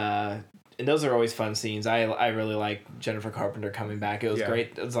 And those are always fun scenes. I really like Jennifer Carpenter coming back. It was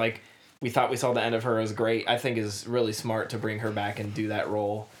great. It was like, we thought we saw the end of her. It was great. I think it's really smart to bring her back and do that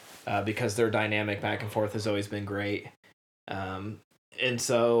role because their dynamic back and forth has always been great. And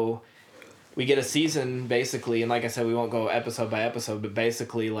so we get a season, basically, and like I said, we won't go episode by episode, but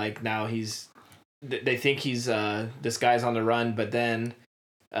basically, like, now they think he's, this guy's on the run, but then,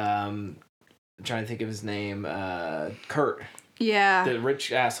 I'm trying to think of his name, Kurt. Yeah. The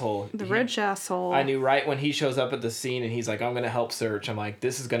rich asshole. Rich asshole. I knew right when he shows up at the scene and he's like, I'm going to help search. I'm like,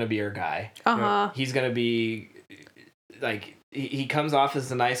 this is going to be our guy. Uh-huh. He's going to be, like, he comes off as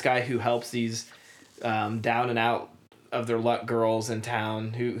the nice guy who helps these down and out of their luck girls in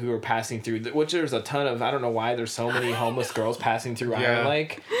town who are passing through, which there's a ton of. I don't know why there's so many homeless girls passing through Iron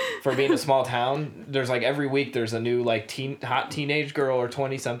Lake for being a small town. There's like every week there's a new like hot teenage girl or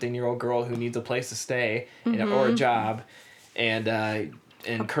 20-something-year-old girl who needs a place to stay or a job, and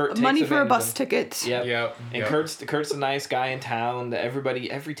Kurt takes money for a bus of ticket. Yep. And Kurt's a nice guy in town.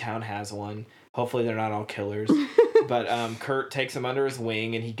 Every town has one. Hopefully they're not all killers. But Kurt takes him under his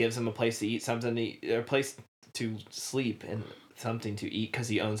wing and he gives him a place to eat, a place to sleep and something to eat because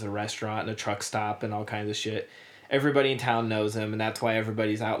he owns a restaurant and a truck stop and all kinds of shit. Everybody in town knows him, and that's why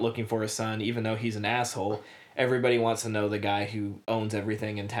everybody's out looking for his son, even though he's an asshole. Everybody wants to know the guy who owns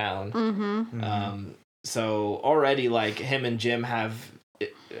everything in town. So already, like, him and Jim have...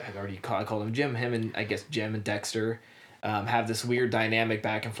 I called him Jim. Him and, I guess, Jim and Dexter have this weird dynamic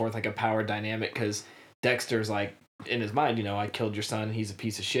back and forth, like a power dynamic, because Dexter's like, in his mind, I killed your son, he's a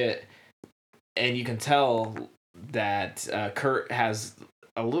piece of shit. And you can tell that Kurt has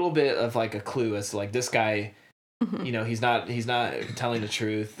a little bit of like a clue as to like this guy, he's not telling the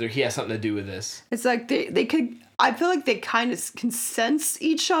truth. He has something to do with this. It's like they could. I feel like they kind of can sense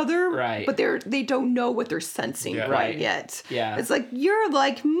each other, right? But they don't know what they're sensing right yet. Yeah, it's like you're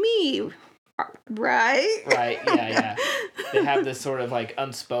like me, right? Right. Yeah. They have this sort of like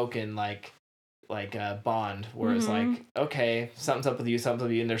unspoken like bond where it's like, okay, something's up with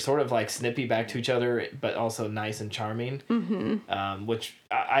you, and they're sort of like snippy back to each other, but also nice and charming. Which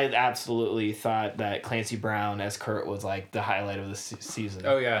I absolutely thought that Clancy Brown as Kurt was like the highlight of the season.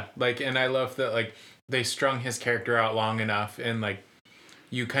 Oh yeah, like, and I love that like they strung his character out long enough, and like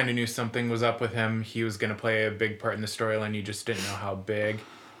you kind of knew something was up with him. He was gonna play a big part in the storyline. You just didn't know how big,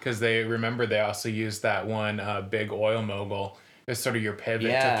 because they also used that one big oil mogul as sort of your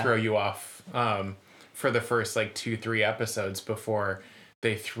pivot to throw you off for the first like 2-3 episodes before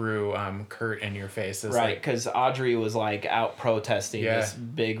they threw Kurt in your face. Right, because Audrey was like out protesting this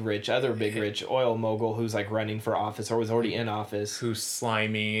big rich oil mogul who's like running for office or was already in office, who's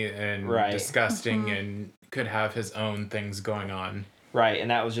slimy and disgusting and could have his own things going on. Right, and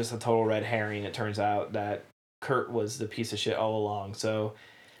that was just a total red herring. It turns out that Kurt was the piece of shit all along. So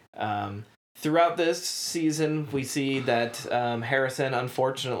throughout this season, we see that Harrison,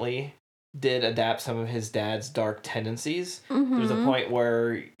 unfortunately, did adapt some of his dad's dark tendencies. There's a point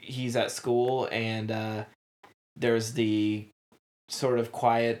where he's at school and there's the sort of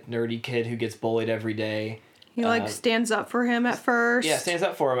quiet, nerdy kid who gets bullied every day. He stands up for him at first. Yeah, stands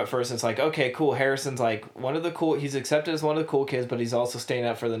up for him at first. It's like, okay, cool. Harrison's like he's accepted as one of the cool kids, but he's also standing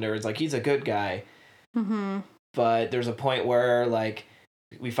up for the nerds. Like, he's a good guy. But there's a point where like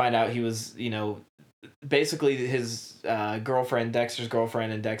we find out he was, basically his girlfriend, Dexter's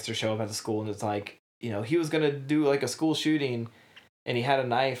girlfriend, and Dexter show up at the school, and it's like, he was gonna do like a school shooting, and he had a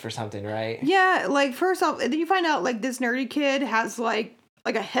knife or something, right? Yeah, like first off, and then you find out like this nerdy kid has like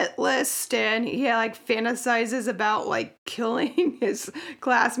a hit list, and he like fantasizes about like killing his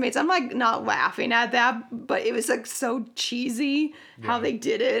classmates. I'm like not laughing at that, but it was like so cheesy how they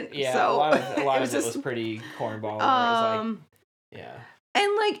did it. Yeah, so, a lot of it just, was pretty cornball. It was like, yeah.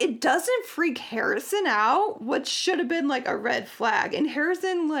 And like it doesn't freak Harrison out, which should have been like a red flag. And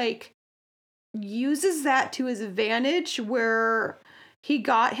Harrison like uses that to his advantage, where he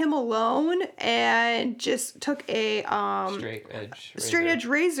got him alone and just took a straight edge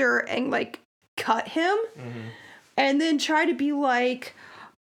razor and like cut him, and then tried to be like,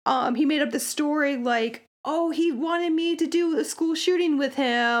 he made up the story like, oh, he wanted me to do a school shooting with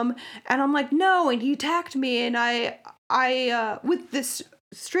him, and I'm like, no, and he attacked me, and I with this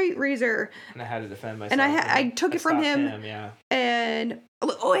straight razor, and I had to defend myself, and I took it from him, and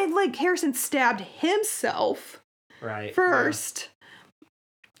like Harrison stabbed himself first.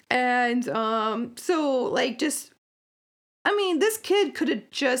 And, so, like, just, I mean, this kid could have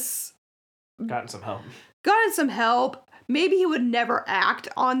just gotten some help. Maybe he would never act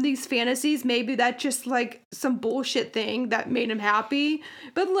on these fantasies. Maybe that's just, like, some bullshit thing that made him happy.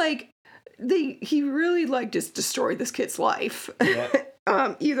 But, like, he really, like, just destroyed this kid's life. Yep.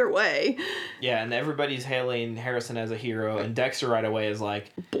 Either way. Yeah, and everybody's hailing Harrison as a hero, and Dexter right away is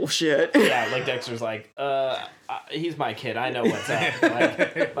like, bullshit. Yeah, like Dexter's like, he's my kid. I know what's up.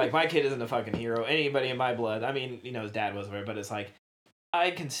 Like my kid isn't a fucking hero. Anybody in my blood. I mean, his dad was there, but it's like,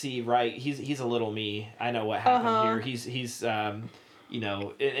 I can see, right? He's a little me. I know what happened here. He's and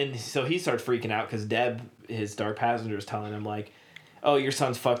so he starts freaking out because Deb, his dark passenger, is telling him like, oh, your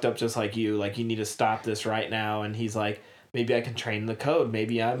son's fucked up just like you. Like, you need to stop this right now. And he's like, maybe I can train the code.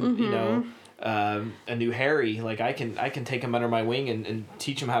 Maybe I'm, a new Harry. Like, I can take him under my wing and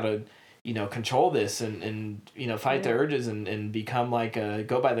teach him how to, control this and fight the urges and become like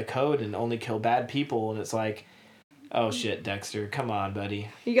go by the code and only kill bad people. And it's like, oh shit, Dexter, come on, buddy.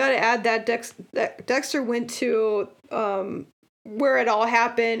 You got to add that Dexter went to where it all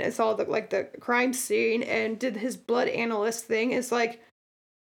happened and saw the crime scene and did his blood analyst thing. It's like,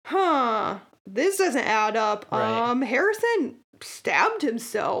 this doesn't add up. Right. Harrison stabbed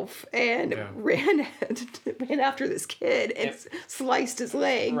himself and ran after this kid and sliced his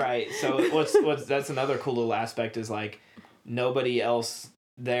leg. Right. So what's that's another cool little aspect is like nobody else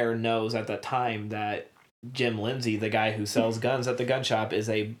there knows at that time that Jim Lindsay, the guy who sells guns at the gun shop, is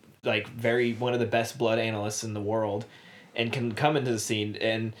a one of the best blood analysts in the world and can come into the scene.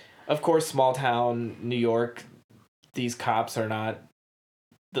 And of course, small town New York, these cops are not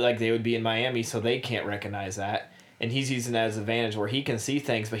like they would be in Miami, so they can't recognize that. And he's using that as an advantage where he can see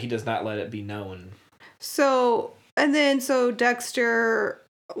things, but he does not let it be known. So Dexter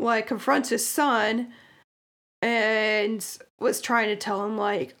confronts his son and was trying to tell him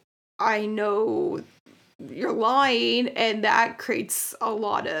I know you're lying, and that creates a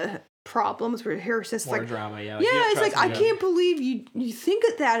lot of problems where Harrison's more drama, it's like, I can't believe you think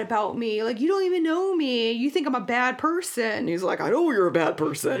that about me. Like, you don't even know me. You think I'm a bad person. He's like, I know you're a bad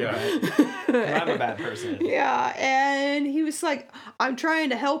person. Yeah. I'm a bad person. Yeah, and he was like, I'm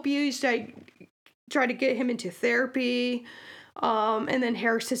trying to help you. He's trying to get him into therapy. And then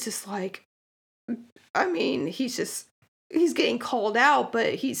Harrison's just like, I mean, he's getting called out,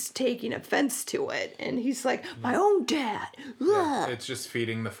 but he's taking offense to it. And he's like, my own dad. Yeah, it's just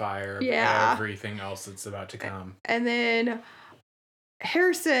feeding the fire of everything else that's about to come. And then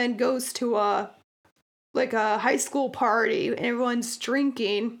Harrison goes to a high school party and everyone's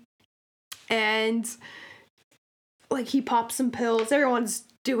drinking. And he pops some pills. Everyone's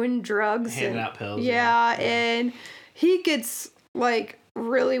doing drugs. Handing out pills. Yeah, and he gets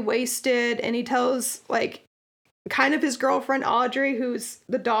really wasted, and he tells kind of his girlfriend Audrey, who's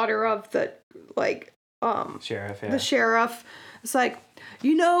the daughter of the sheriff. Yeah. The sheriff. It's like,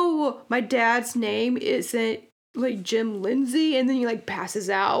 my dad's name isn't Jim Lindsay, and then he passes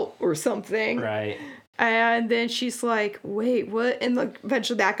out or something. Right. And then she's like, wait, what? And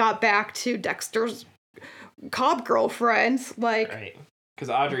eventually that got back to Dexter's cop girlfriend. Right. Because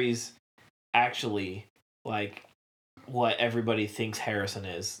Audrey's actually what everybody thinks Harrison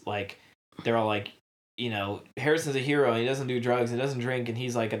is. They're all Harrison's a hero and he doesn't do drugs and doesn't drink and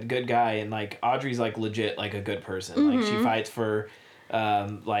he's a good guy, and Audrey's legit a good person. Mm-hmm. She fights for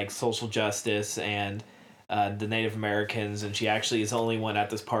social justice and the Native Americans, and she actually is the only one at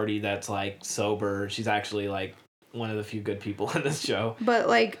this party that's sober. She's actually one of the few good people in this show. But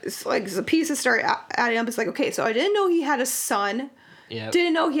the pieces start adding up. It's okay, so I didn't know he had a son. Yeah.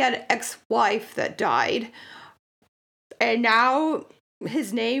 Didn't know he had an ex-wife that died. And now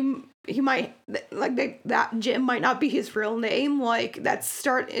his name he might like that Jim might not be his real name. Like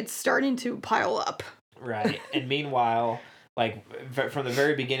it's starting to pile up. Right. And meanwhile, like from the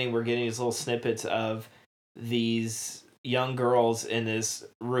very beginning, we're getting these little snippets of these young girls in this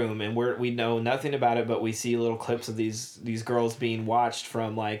room, and we know nothing about it, but we see little clips of these girls being watched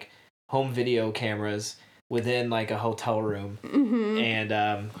from like home video cameras within like a hotel room.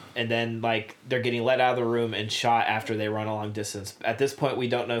 Mm-hmm. And then like they're getting let out of the room and shot after they run a long distance. At this point, we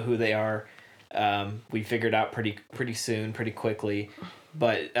don't know who they are. We figured out pretty soon, pretty quickly.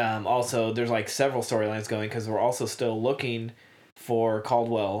 But also there's like several storylines going because we're also still looking for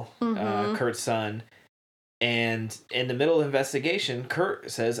Caldwell, Kurt's son. And in the middle of the investigation, Kurt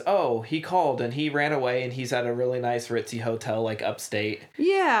says, "Oh, he called and he ran away and he's at a really nice ritzy hotel like upstate."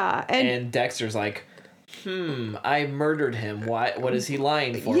 Yeah, and Dexter's like, I murdered him. What is he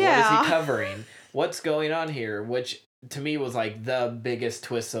lying for? Yeah. What is he covering? What's going on here? Which to me was like the biggest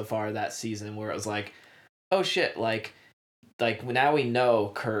twist so far that season, where it was like, oh shit, like now we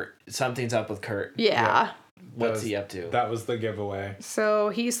know Kurt, something's up with Kurt. Yeah. What's he up to? That was the giveaway. So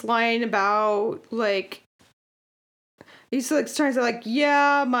he's lying about like he's like trying to like,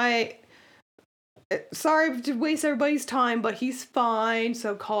 yeah, sorry to waste everybody's time, but he's fine,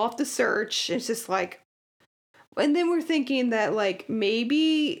 so call off the search. It's just like, and then we're thinking that like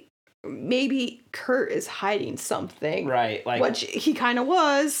maybe Kurt is hiding something. Right, like which he kind of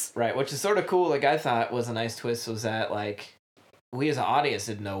was. Right, which is sort of cool. Like I thought was a nice twist was that like we as an audience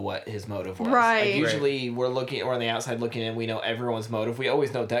didn't know what his motive was. Right. Like usually we're looking or on the outside looking in, we know everyone's motive. We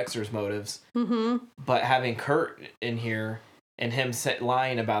always know Dexter's motives. Mm-hmm. But having Kurt in here and him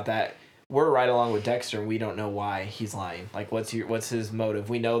lying about that, we're right along with Dexter and we don't know why he's lying. Like what's his motive?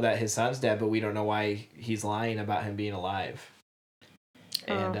 We know that his son's dead, but we don't know why he's lying about him being alive.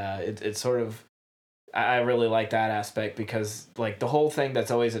 And it's sort of, I really like that aspect because like the whole thing that's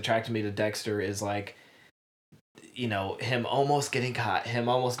always attracted me to Dexter is like, you know, him almost getting caught, him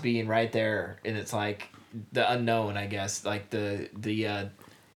almost being right there, and it's like the unknown, I guess, like the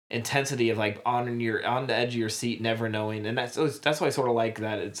intensity of like on the edge of your seat, never knowing, and that's why I sort of like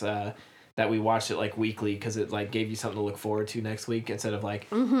that it's that we watched it like weekly because it like gave you something to look forward to next week instead of like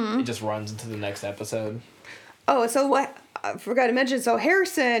it just runs into the next episode. Oh, so what I forgot to mention, so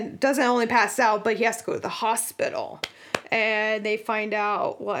Harrison doesn't only pass out, but he has to go to the hospital, and they find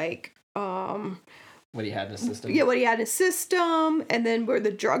out like what he had in his system. Yeah, what he had in his system, and then where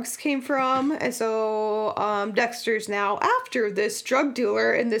the drugs came from. And so Dexter's now after this drug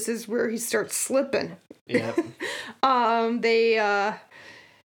dealer, and this is where he starts slipping. Yep.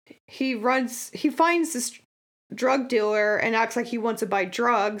 He finds this drug dealer and acts like he wants to buy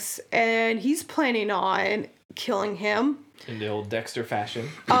drugs, and he's planning on killing him. In the old Dexter fashion.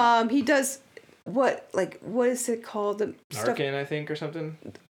 He does what is it called? The Narcan, I think, or something.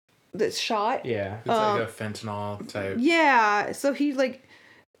 The shot. Yeah. It's like a fentanyl type. Yeah. So he like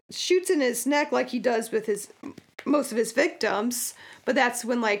shoots in his neck like he does with most of his victims, but that's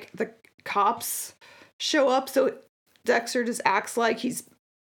when like the cops show up. So Dexter just acts like he's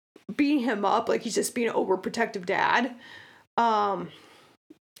beating him up, like he's just being an overprotective dad. And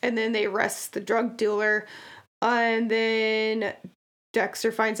then they arrest the drug dealer, and then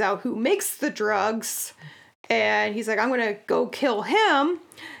Dexter finds out who makes the drugs, and he's like, I'm gonna go kill him.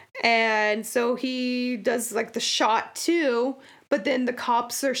 And so he does like the shot too, but then the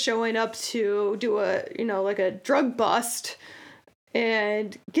cops are showing up to do a drug bust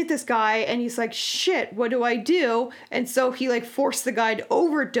and get this guy, and he's like, shit, what do I do? And so he like forced the guy to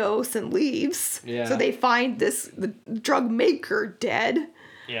overdose and leaves. Yeah. So they find the drug maker dead.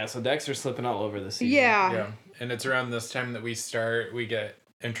 Yeah, so Dexter's slipping all over the season. Yeah. And it's around this time that we get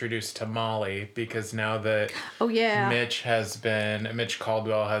introduced to Molly, because now that Mitch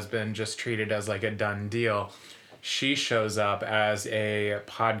Caldwell has been just treated as like a done deal, she shows up as a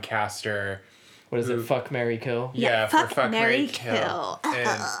podcaster. What is it? Fuck, marry, kill? Yeah, for fuck, marry, kill.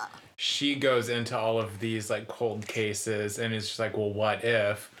 And she goes into all of these like cold cases and is just like, well, what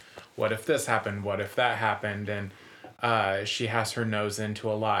if this happened? What if that happened? And she has her nose into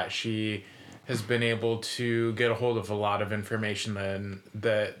a lot. She has been able to get a hold of a lot of information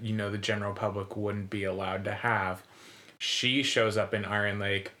that the general public wouldn't be allowed to have. She shows up in Iron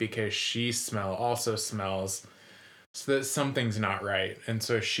Lake because she also smells so that something's not right, and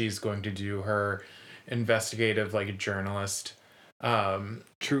so she's going to do her investigative like journalist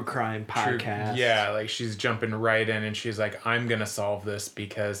true crime podcast. Like she's jumping right in, and she's like, I'm gonna solve this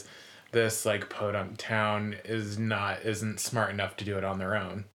because this like podunk town isn't smart enough to do it on their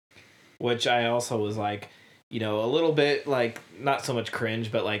own. Which I also was like, a little bit like not so much cringe,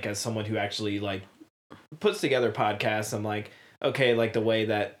 but like as someone who actually like puts together podcasts, I'm like, okay, like the way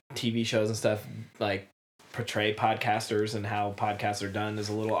that TV shows and stuff like portray podcasters and how podcasts are done is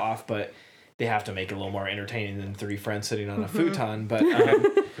a little off, but they have to make it a little more entertaining than three friends sitting on a futon. But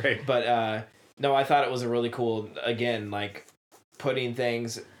Right. but no, I thought it was a really cool, again, like putting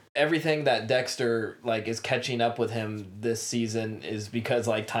everything that Dexter like is catching up with him this season is because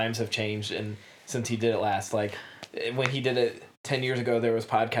like times have changed, and since he did it last, like when he did it 10 years ago, there was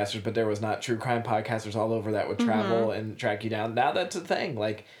podcasters, but there was not true crime podcasters all over that would travel and track you down. Now that's a thing.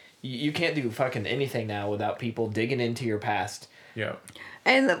 Like you can't do fucking anything now without people digging into your past. Yeah.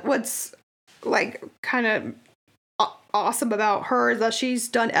 And what's like kind of awesome about her is that she's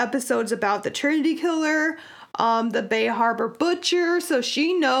done episodes about the Trinity Killer, the Bay Harbor Butcher, so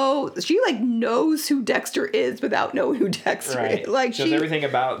she knows who Dexter is without knowing who Dexter is. Like she knows everything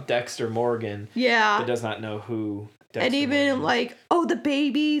about Dexter Morgan. Yeah. But does not know who Dexter and even Morgan. like, oh, the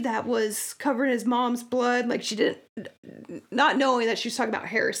baby that was covered in his mom's blood, like she didn't, not knowing that she was talking about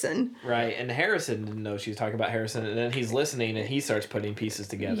Harrison. Right, and Harrison didn't know she was talking about Harrison, and then he's listening and he starts putting pieces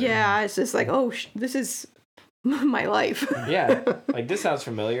together. Yeah, it's just like, oh, this is my life. Yeah, like this sounds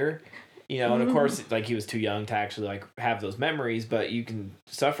familiar. You know, and of course, like he was too young to actually like have those memories, but you can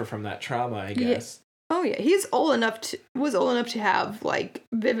suffer from that trauma, I guess. Oh yeah, was old enough to have like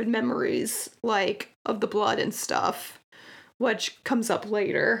vivid memories like of the blood and stuff, which comes up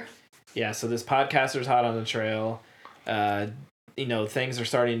later. Yeah, so this podcaster's hot on the trail. You know, things are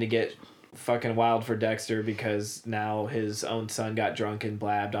starting to get fucking wild for Dexter because now his own son got drunk and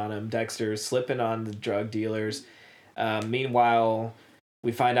blabbed on him. Dexter's slipping on the drug dealers. Meanwhile,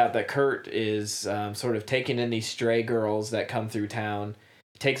 we find out that Kurt is sort of taking in these stray girls that come through town,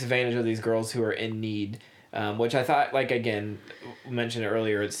 takes advantage of these girls who are in need, which I thought, like, again, mentioned it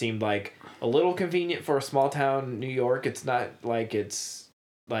earlier, it seemed like a little convenient for a small town New York. It's not like it's,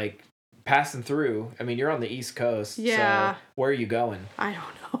 like, passing through. I mean, you're on the East Coast, yeah. So where are you going? I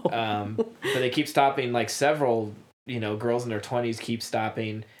don't know. But they keep stopping, like, several, you know, girls in their 20s keep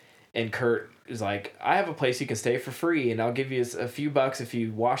stopping, and Kurt is like, I have a place you can stay for free, and I'll give you a few bucks if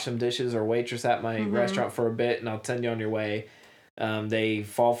you wash some dishes or waitress at my restaurant for a bit, and I'll send you on your way. They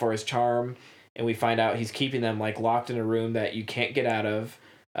fall for his charm, and we find out he's keeping them like locked in a room that you can't get out of,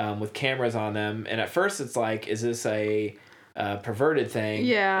 with cameras on them. And at first it's like, is this a perverted thing?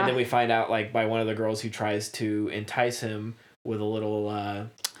 Yeah. And then we find out like by one of the girls who tries to entice him with a little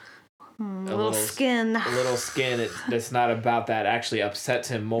skin. A little skin that's not about that, actually upsets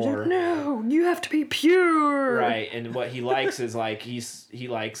him more. No, you have to be pure. Right, and what he likes is like he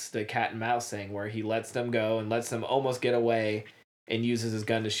likes the cat and mouse thing where he lets them go and lets them almost get away and uses his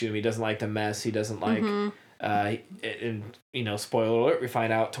gun to shoot him. He doesn't like the mess. He doesn't like and you know, spoiler alert, we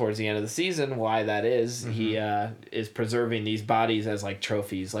find out towards the end of the season why that is. He is preserving these bodies as like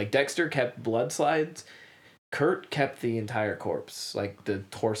trophies. Like Dexter kept blood slides, Kurt kept the entire corpse, like the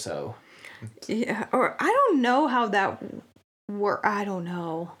torso. Yeah, or I don't know how that worked. I don't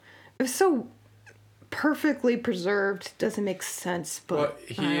know. It was so perfectly preserved. Doesn't make sense, but well,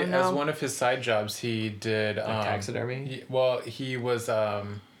 he, as one of his side jobs, he did taxidermy. He was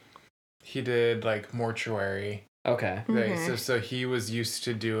he did like mortuary. Okay. Right. So he was used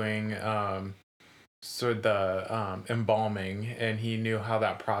to doing embalming, and he knew how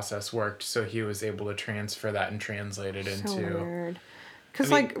that process worked, so he was able to transfer that and translate it into. Weird. Because,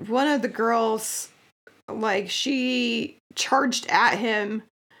 like, one of the girls, like, she charged at him,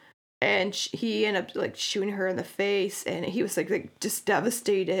 and he ended up, like, shooting her in the face, and he was, like just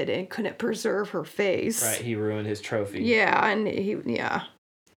devastated and couldn't preserve her face. Right, he ruined his trophy. Yeah, and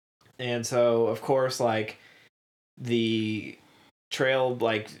And so, of course, like, the trail,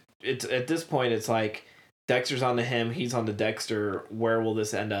 like, it's at this point, it's like, Dexter's on to him, he's on to Dexter. Where will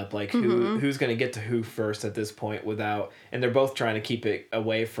this end up? Like, who's going to get to who first at this point without... And they're both trying to keep it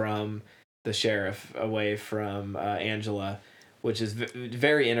away from the sheriff, away from Angela, which is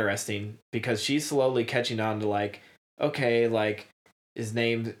very interesting because she's slowly catching on to, like, okay, like, his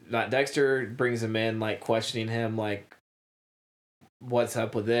name... Not Dexter brings him in, like, questioning him, like, what's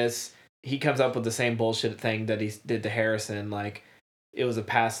up with this? He comes up with the same bullshit thing that he did to Harrison, like, it was a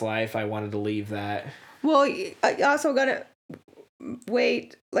past life, I wanted to leave that... Well, I also gotta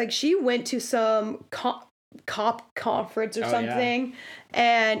wait. Like, she went to some cop conference or something,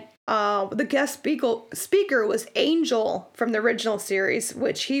 and the guest speaker was Angel from the original series,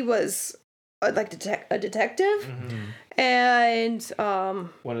 which he was like a detective, and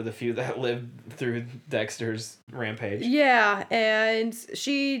one of the few that lived through Dexter's rampage. Yeah, and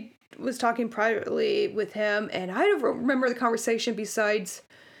she was talking privately with him, and I don't remember the conversation besides.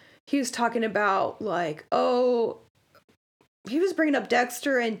 He was talking about, like, oh, he was bringing up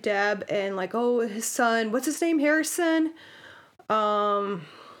Dexter and Deb and, like, oh, his son, what's his name, Harrison?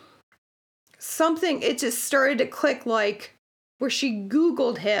 something, it just started to click, like, where she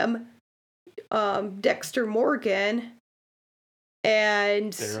Googled him, Dexter Morgan,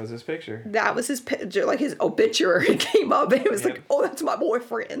 and There was his picture. that was his picture, like his obituary came up, and it was like, oh, that's my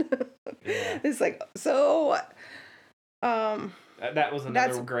boyfriend. Yeah. It's like, so, That was another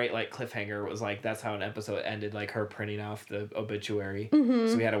That's- great like cliffhanger. It was like that's how an episode ended, like her printing off the obituary. Mhm.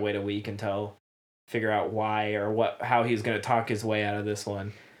 So we had to wait a week until figure out why or how he's going to talk his way out of this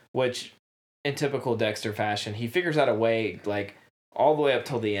one. Which, in typical Dexter fashion, he figures out a way like all the way up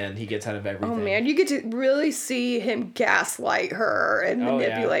till the end. He gets out of everything. oh man, you get to really see him gaslight her and Oh, yeah.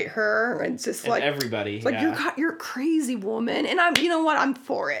 manipulate her, and it's just And like everybody, it's like yeah. you're a crazy woman, and you know what, I'm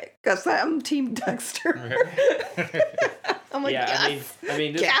for it because I'm Team Dexter. I'm like, Yeah, yes, I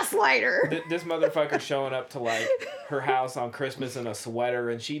mean, this, gaslighter. this motherfucker showing up to like her house on Christmas in a sweater,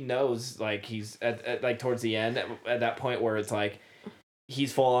 and she knows like he's at like towards the end at that point where it's like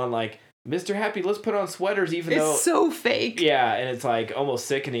he's full on like Mr. Happy, let's put on sweaters, even though It's so fake. yeah, and it's like almost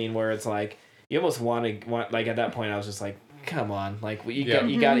sickening where it's like you almost want like at that point I was just like, come on, like you Yeah.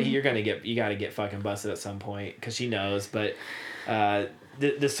 you gotta get fucking busted at some point because she knows, but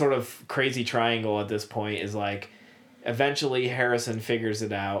this sort of crazy triangle at this point is like. Eventually, Harrison figures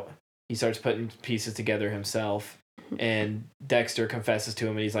it out. He starts putting pieces together himself, and Dexter confesses to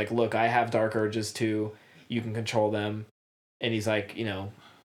him, and he's like, "Look, I have dark urges too. You can control them." And he's like, "You know,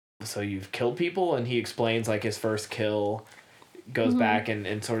 so you've killed people?" And he explains like his first kill, goes back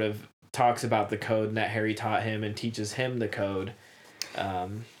and sort of talks about the code that Harry taught him and teaches him the code.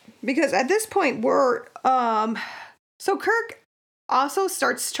 Because at this point we're so Kirk also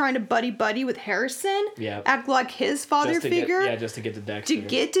starts trying to buddy with Harrison. Yeah. Act like his father Just to figure. just to get to Dexter. To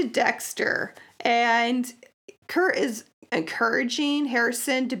get to Dexter. And Kurt is encouraging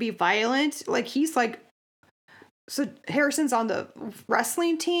Harrison to be violent. Like he's like, so Harrison's on the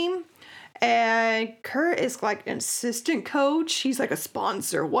wrestling team, and Kurt is like an assistant coach. He's like a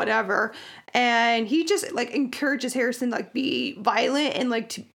sponsor, whatever. And he just like encourages Harrison like be violent and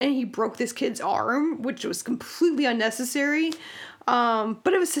like and he broke this kid's arm, which was completely unnecessary.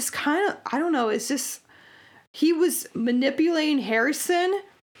 But it was just kind of, I don't know, it's just he was manipulating Harrison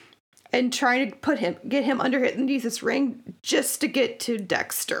and trying to get him underneath this ring just to get to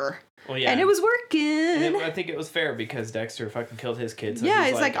Dexter. Well, yeah. And it was working. And I think it was fair because Dexter fucking killed his kid. So Yeah,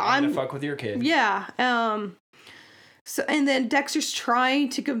 he's it's like, I'm I'm gonna fuck with your kid. Yeah. So and then Dexter's trying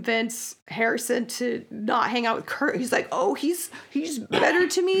to convince Harrison to not hang out with Kurt. He's like, "Oh, he's better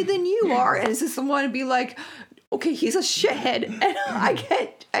to me than you are," and it's just want to be like, "Okay, he's a shithead," and I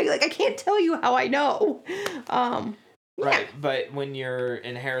can't tell you how I know. Right, but when you're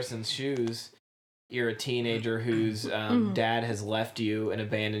in Harrison's shoes, you're a teenager whose dad has left you and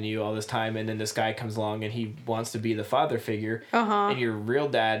abandoned you all this time, and then this guy comes along and he wants to be the father figure, and your real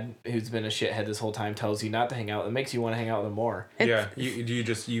dad, who's been a shithead this whole time, tells you not to hang out. It makes you want to hang out with him more. Yeah,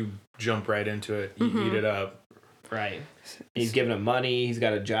 you jump right into it. You eat it up. Right. He's giving him money. He's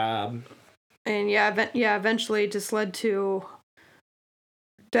got a job. And eventually it just led to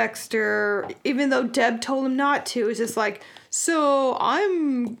Dexter, even though Deb told him not to, it's just like, so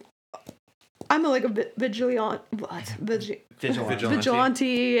I'm like a vigilante,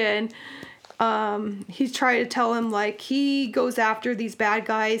 vigilante, and he's trying to tell him like he goes after these bad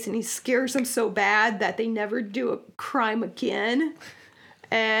guys and he scares them so bad that they never do a crime again,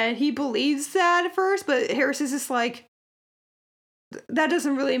 and he believes that at first, but Harris is just like, that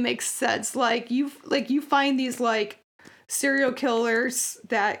doesn't really make sense. Like you find these like serial killers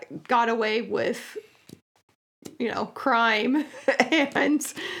that got away with, crime,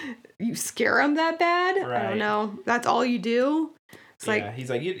 and you scare them that bad. Right. I don't know. That's all you do. It's like, he's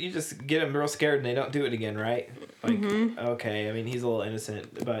like, you just get them real scared and they don't do it again, right? Like, okay, I mean, he's a little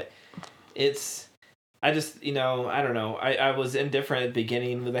innocent, but I just, I don't know. I was indifferent at the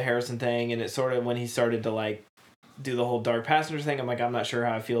beginning with the Harrison thing, and it sort of, when he started to like do the whole Dark Passenger thing, I'm like, I'm not sure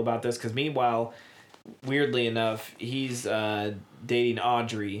how I feel about this, because meanwhile, weirdly enough, he's dating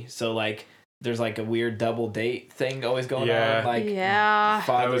Audrey, so like there's like a weird double date thing always going on. Like,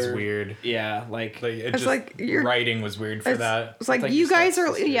 father, that was weird. Yeah, like it just like writing was weird for that. It's like you guys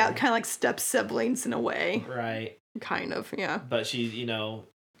are kind of like step siblings in a way, right? Kind of, yeah. But she,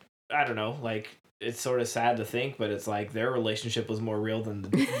 I don't know, like it's sort of sad to think, but it's like their relationship was more real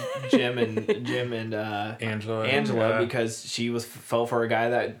than Jim and Angela, because she fell for a guy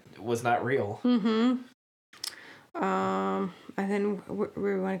that was not real. And then where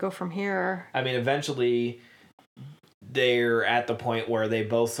we want to go from here? I mean, eventually they're at the point where they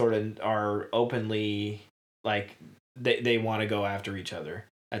both sort of are openly like they want to go after each other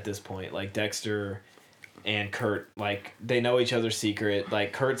at this point. Like Dexter and Kurt, like, they know each other's secret.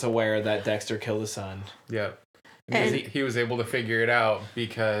 Like, Kurt's aware that Dexter killed his son. Yep. And He was able to figure it out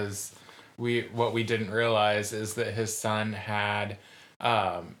because what we didn't realize is that his son had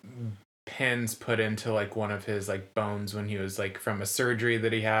pins put into like one of his like bones when he was like from a surgery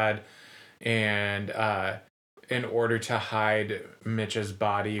that he had, and in order to hide Mitch's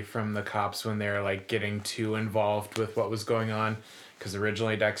body from the cops when they're like getting too involved with what was going on, because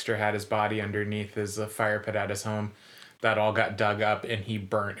originally Dexter had his body underneath his fire pit at his home. That all got dug up and he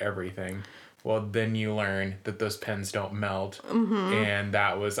burnt everything. Well, then you learn that those pins don't melt, and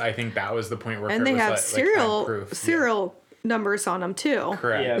I think that was the point where and Kurt they was have had proof. serial numbers on them too.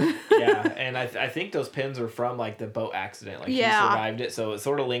 Correct. Yeah, and I think those pins were from like the boat accident. Like he survived it, so it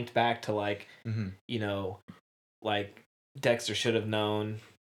sort of linked back to like, you know, like Dexter should have known,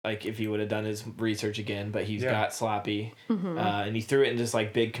 like if he would have done his research again, but he's got sloppy, and he threw it in this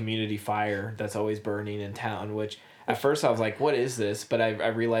like big community fire that's always burning in town. Which at first I was like, what is this? But I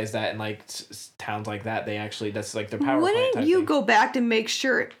realized that in like towns like that, they actually that's like their power plant. Wouldn't you go back to make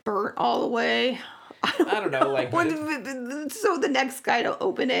sure it burnt all the way? I don't know, like so the next guy to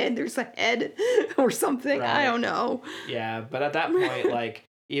open it and there's a head or something. Right. I don't know. Yeah, but at that point, like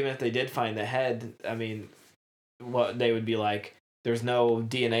even if they did find the head, I mean, what they would be like, there's no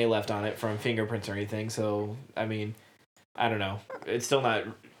DNA left on it from fingerprints or anything. So I mean, I don't know. It's still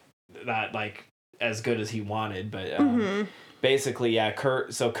not like as good as he wanted, but basically, yeah.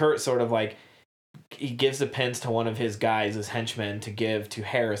 Kurt sort of like he gives the pins to one of his guys, his henchmen, to give to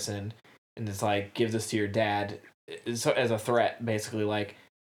Harrison. And it's like, give this to your dad as a threat, basically, like,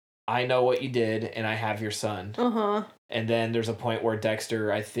 I know what you did, and I have your son. And then there's a point where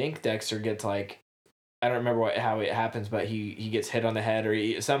I think Dexter gets, like, I don't remember how it happens, but he gets hit on the head, or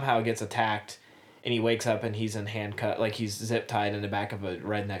he somehow gets attacked, and he wakes up, and he's in handcuffs, like, he's zip-tied in the back of a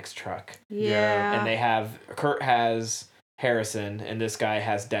redneck's truck. Yeah. And Kurt has Harrison, and this guy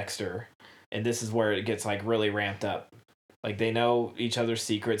has Dexter. And this is where it gets, like, really ramped up. Like, they know each other's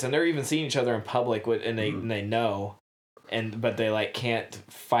secrets, and they're even seeing each other in public, and they know, but they, like, can't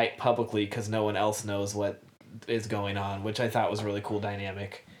fight publicly because no one else knows what is going on, which I thought was a really cool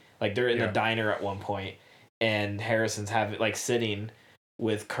dynamic. Like, they're in the diner at one point, and Harrison's sitting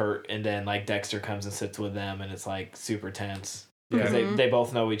with Kurt, and then, like, Dexter comes and sits with them, and it's, like, super tense. Because they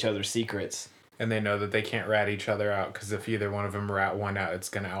both know each other's secrets. And they know that they can't rat each other out, because if either one of them rat one out, it's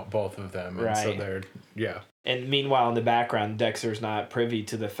going to out both of them. And so they're, And meanwhile, in the background, Dexter's not privy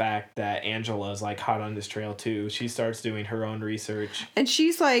to the fact that Angela's, like, hot on his trail, too. She starts doing her own research. And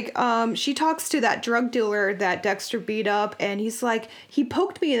she's like, she talks to that drug dealer that Dexter beat up, and he's like, he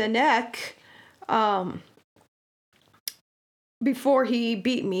poked me in the neck, before he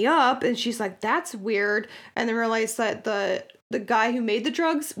beat me up. And she's like, that's weird. And then realized that the guy who made the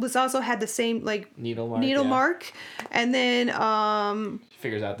drugs had the same, like, needle mark. And then, she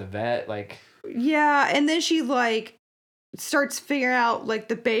figures out the vet, like... Yeah, and then she, like, starts figuring out, like,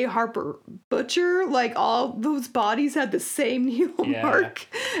 the Bay Harbor Butcher, like, all those bodies had the same needle mark.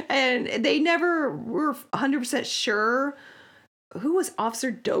 And they never were 100% sure who was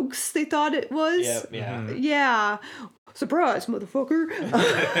Officer Dokes they thought it was. Yep, yeah. Yeah. Surprise, motherfucker.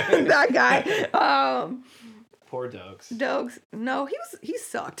 That guy. Poor Dokes. Dokes. No, he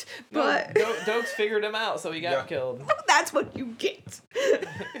sucked. But Dokes figured him out, so he got killed. That's what you get.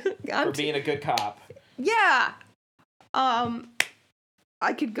 For being a good cop. Yeah.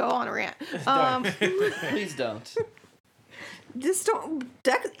 I could go on a rant. Please don't. Just don't.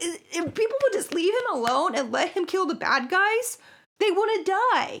 If people would just leave him alone and let him kill the bad guys, they wouldn't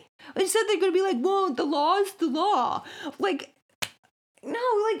die. Instead, they're gonna be like, "Well, the law is the law." Like, no,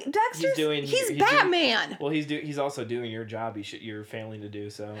 like Dexter's. He's Batman. He's also doing your job. You're failing to do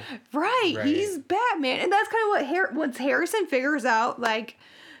so. Right. He's Batman, and that's kind of once Harrison figures out, like,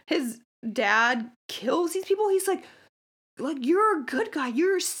 his dad kills these people. He's like, you're a good guy.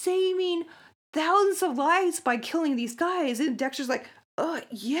 You're saving thousands of lives by killing these guys. And Dexter's like,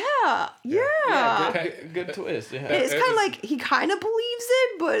 yeah. Good twist. Yeah. It's kind of like he kind of believes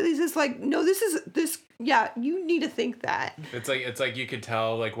it, but he's just like, no, this. Yeah, you need to think that. It's like you could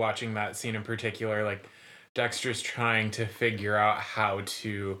tell, like, watching that scene in particular, like, Dexter's trying to figure out how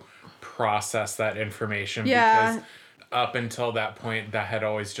to process that information. Yeah. Because up until that point, that had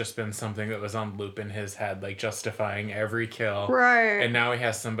always just been something that was on loop in his head, like, justifying every kill. Right. And now he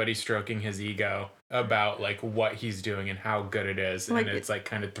has somebody stroking his ego about, like, what he's doing and how good it is. Like, and it's, like,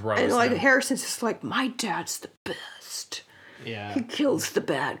 kind of throws and, like, him. Harrison's just like, my dad's the best. Yeah. He kills the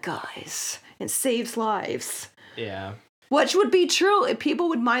bad guys and saves lives. Yeah. Which would be true if people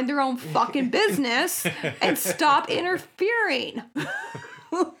would mind their own fucking business and stop interfering.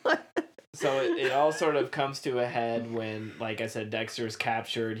 So it all sort of comes to a head when, like I said, Dexter's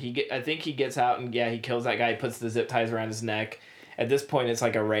captured. I think he gets out and he kills that guy. He puts the zip ties around his neck. At this point, it's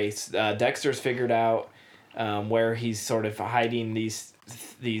like a race. Dexter's figured out where he's sort of hiding these.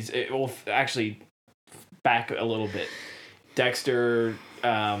 Actually, back a little bit. Dexter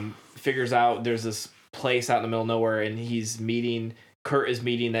figures out there's this place out in the middle of nowhere, and Kurt is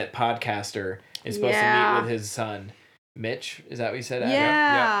meeting that podcaster. Is supposed to meet with his son. Mitch, is that what you said?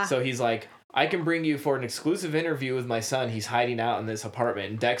 Yeah. So he's like, I can bring you for an exclusive interview with my son. He's hiding out in this apartment.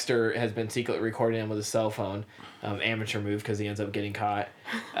 And Dexter has been secretly recording him with his cell phone. Amateur move because he ends up getting caught.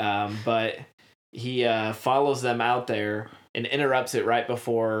 But he follows them out there and interrupts it right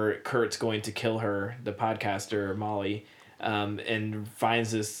before Kurt's going to kill her, the podcaster, Molly, and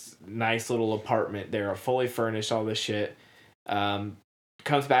finds this nice little apartment there, fully furnished, all this shit.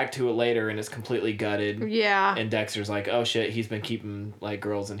 Comes back to it later and is completely gutted. Yeah. And Dexter's like, oh shit, he's been keeping like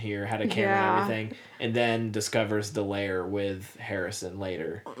girls in here, had a camera and everything. And then discovers the lair with Harrison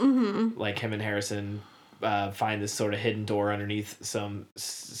later. Mm-hmm. Like him and Harrison find this sort of hidden door underneath some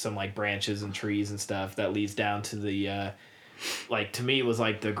like branches and trees and stuff that leads down to the like, to me it was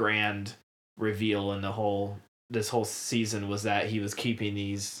like the grand reveal in this whole season was that he was keeping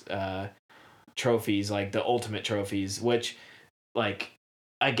these trophies, like the ultimate trophies, which like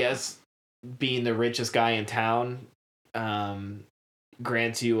I guess being the richest guy in town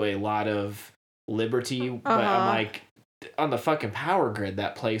grants you a lot of liberty, but I'm like, on the fucking power grid,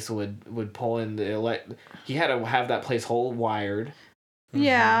 that place would pull in he had to have that place whole wired.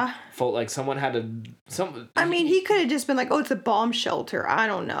 Yeah. Like someone had to I mean, he could have just been like, oh, it's a bomb shelter. I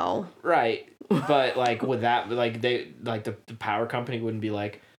don't know. Right. But like with that, like they like the power company wouldn't be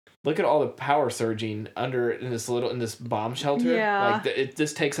like, look at all the power surging in this bomb shelter. Yeah. Like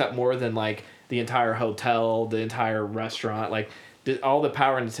this takes up more than like the entire hotel, the entire restaurant, like all the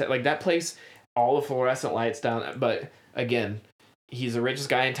power in like that place, all the fluorescent lights down. But again, he's the richest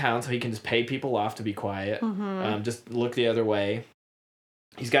guy in town, so he can just pay people off to be quiet. Mm-hmm. Just look the other way.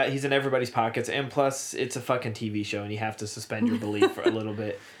 He's in everybody's pockets, and plus it's a fucking TV show, and you have to suspend your belief for a little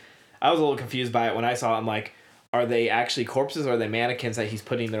bit. I was a little confused by it when I saw it. I'm like, are they actually corpses or are they mannequins that he's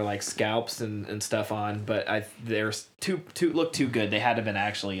putting their like scalps and stuff on? But there's look too good. They had to have been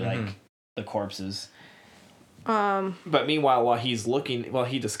actually like the corpses. But meanwhile, while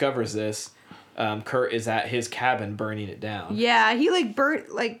he discovers this, Kurt is at his cabin burning it down. Yeah, he like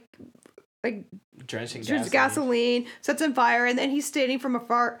burnt like drenching gasoline, sets on fire, and then he's standing from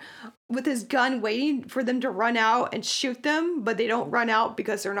afar with his gun waiting for them to run out and shoot them, but they don't run out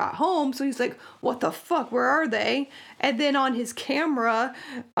because they're not home. So he's like, what the fuck, where are they? And then on his camera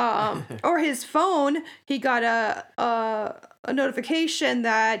or his phone, he got a notification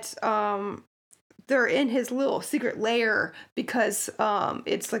that they're in his little secret lair because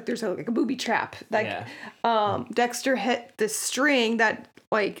it's like there's like a booby trap. Like Dexter hit the string that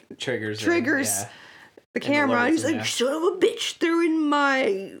like triggers the camera, and he's like, son of a bitch, they're in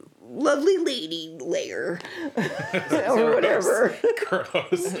my lovely lady lair or whatever.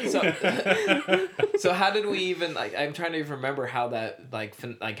 Gross. So how did we even like? I'm trying to even remember how that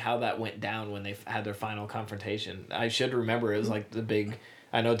how that went down when they had their final confrontation. I should remember it was like the big.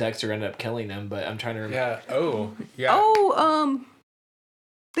 I know Dexter ended up killing them, but I'm trying to remember. Yeah. Oh, yeah. Oh,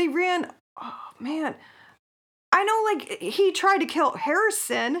 they ran. Oh man, I know. Like he tried to kill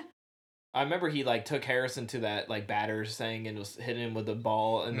Harrison. I remember he like took Harrison to that like batters thing and was hitting him with the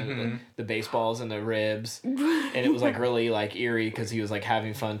ball and the baseballs in the ribs, and it was like really like eerie because he was like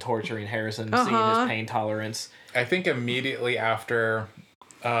having fun torturing Harrison, seeing his pain tolerance. I think immediately after,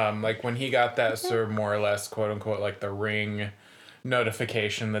 like when he got that sort of more or less quote unquote like the ring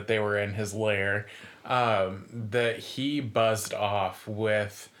notification that they were in his lair, that he buzzed off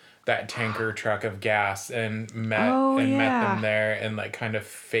with that tanker truck of gas and met them there and like kind of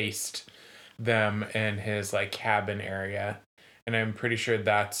faced them in his like cabin area. And I'm pretty sure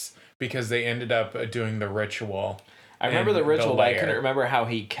that's because they ended up doing the ritual. I remember the ritual, but I couldn't remember how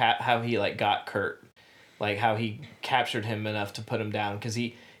he like got Kurt, like how he captured him enough to put him down, because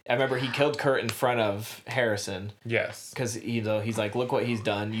I remember he killed Kurt in front of Harrison. Yes. Because he's like, look what he's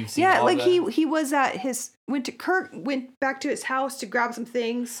done. You've seen. Yeah, like he was at Kurt went back to his house to grab some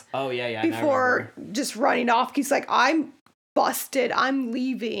things. Oh yeah. Before just running off, he's like, I'm busted. I'm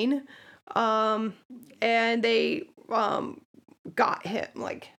leaving. And they got him.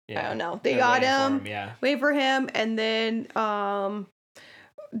 Like I don't know. They got him. Wait for him, and then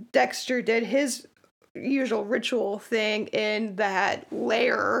Dexter did his usual ritual thing in that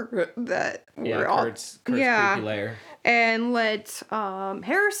lair that we're all Kurt's creepy lair, and let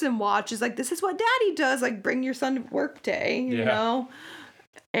Harrison watch. Is like, this is what Daddy does, like bring your son to work day, you know.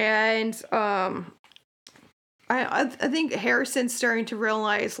 And I think Harrison's starting to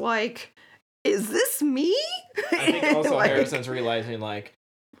realize, like, is this me? I think also Like- Harrison's realizing, like,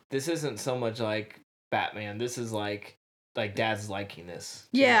 this isn't so much like Batman. This is like Dad's liking this.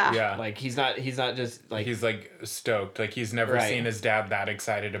 Yeah. Yeah. Like he's not just like He's like stoked. Like he's never Right. seen his dad that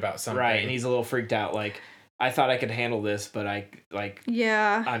excited about something. right, and he's a little freaked out. Like, I thought I could handle this, but I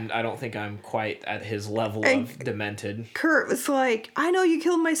don't think I'm quite at his level And- of demented. Kurt was like, I know you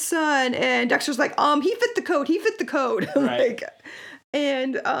killed my son. And Dexter's like, he fit the code. Right. Like,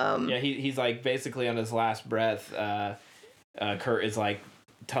 and, Yeah, he's like basically on his last breath. Kurt is like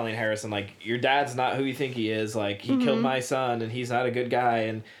telling Harrison, like, your dad's not who you think he is. Like, he killed my son and he's not a good guy.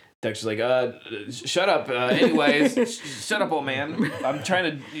 And Dexter's like, shut up. Anyways, shut up, old man. I'm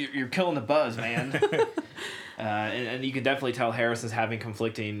trying to, you're killing the buzz, man. And you can definitely tell Harrison's having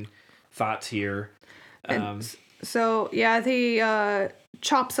conflicting thoughts here. so, yeah, they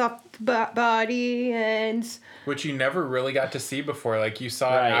chops off the body and... Which you never really got to see before. Like you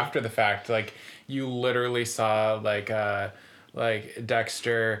saw it Right. after the fact. Like you literally saw like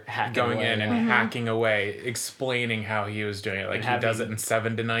Dexter Hacking going away, in and yeah. hacking away, explaining how he was doing it. Like And he does it having- in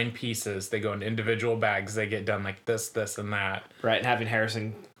 7 to 9 pieces. They go in individual bags. They get done like this, and that. Right, and having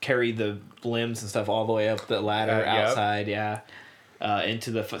Harrison carry the limbs and stuff all the way up the ladder Yep. outside,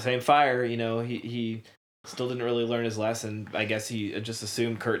 into the same fire. You know, he still didn't really learn his lesson. I guess he just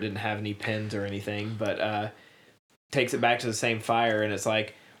assumed Kurt didn't have any pins or anything, but takes it back to the same fire, and it's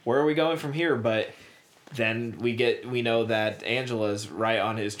like, where are we going from here? But then we know that Angela's right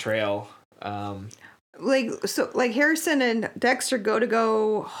on his trail. Like Harrison and Dexter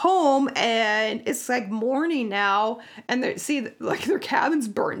go home, and it's like morning now, and they see like their cabin's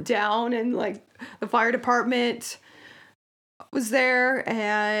burnt down, and like the fire department was there,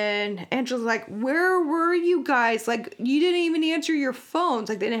 and Angela's like, where were you guys? Like, you didn't even answer your phones.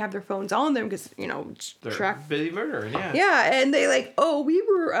 Like, they didn't have their phones on them because, They're track. busy murdering, yeah. Yeah, and they like, we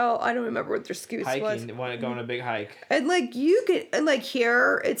were out. I don't remember what their excuse was. Hiking, want to go on a big hike. And like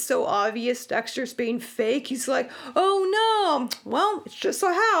here, it's so obvious Dexter's being fake. He's like, oh no, well, it's just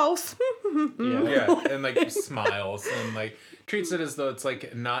a house. Yeah, and like smiles and like treats it as though it's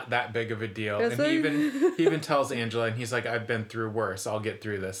like not that big of a deal. Yes, And he even tells Angela, and he's like, I've been through worse. I'll get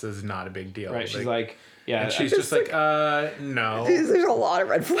through this. This is not a big deal. Right, she's like, yeah. And she's just like, no. There's a lot of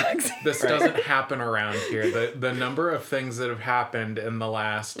red flags. This doesn't happen around here. The number of things that have happened in the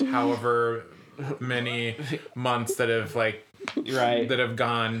last however many months that have that have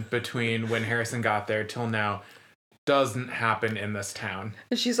gone between when Harrison got there till now doesn't happen in this town.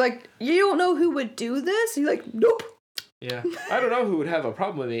 And she's like, you don't know who would do this? And he's like, nope. Yeah, I don't know who would have a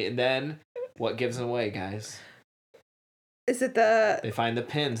problem with me. And then, what gives them away, guys? Is it the... They find the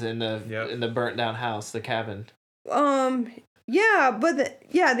pins in the burnt down house, the cabin. Yeah, but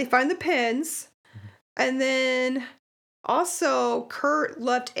they find the pins. And then also Kurt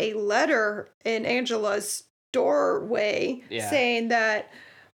left a letter in Angela's doorway saying that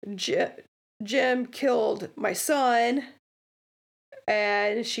Jim killed my son,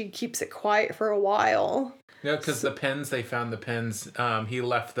 and she keeps it quiet for a while. Yeah, because they found the pins. He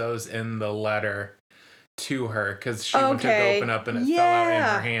left those in the letter to her because she went to go open up and it fell out in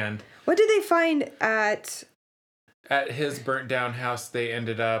her hand. What did they find at his burnt down house? They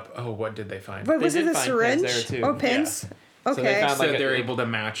ended up. Oh, what did they find? What was it? A syringe? Pins there too. Oh, pins. Yeah. Okay. So they found so they're able to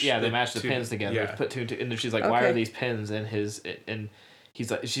match. Yeah, they matched the pins together. Yeah. Put two, and then she's like, "Why are these pins in his?" And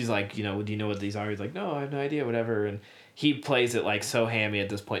she's like, do you know what these are? He's like, "No, I have no idea, whatever." And he plays it like so hammy at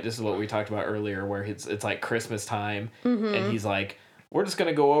this point. This is what we talked about earlier, where it's like Christmas time, and he's like, "We're just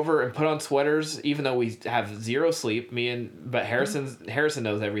gonna go over and put on sweaters, even though we have zero sleep. But Harrison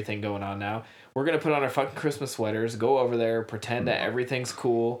knows everything going on now. We're gonna put on our fucking Christmas sweaters, go over there, pretend that everything's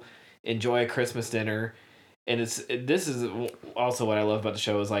cool, enjoy a Christmas dinner." And this is also what I love about the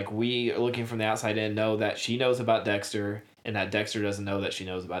show is like we looking from the outside in know that she knows about Dexter and that Dexter doesn't know that she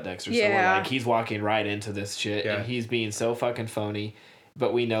knows about Dexter. So we're like, he's walking right into this shit and he's being so fucking phony,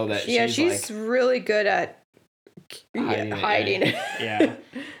 but we know that she's like, really good at hiding it. Yeah.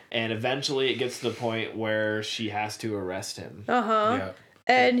 And eventually it gets to the point where she has to arrest him. Yeah.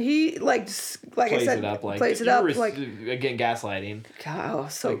 And he plays it up like again gaslighting. God,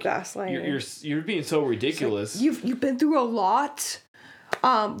 gaslighting. You're being so ridiculous. Like, you've been through a lot.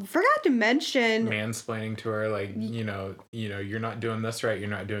 Forgot to mention mansplaining to her like you know you're not doing this right, you're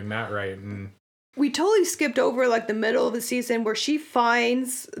not doing that right, and we totally skipped over like the middle of the season where she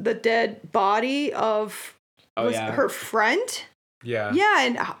finds the dead body of her friend. Yeah. Yeah,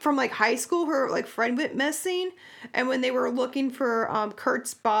 and from like high school, her like friend went missing, and when they were looking for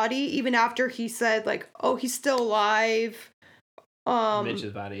Kurt's body, even after he said like, "Oh, he's still alive,"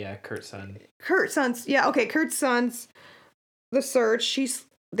 Mitch's body, yeah, Kurt's son. Kurt's son's the search.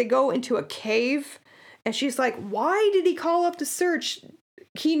 They go into a cave, and she's like, why did he call up the search?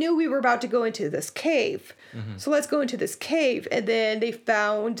 He knew we were about to go into this cave. So let's go into this cave. And then they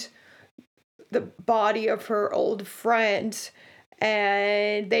found the body of her old friend,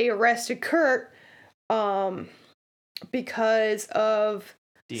 and they arrested Kurt because of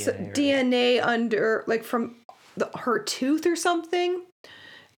DNA under, like, from her tooth or something.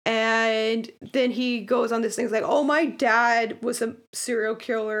 And then he goes on this thing, like, oh, my dad was a serial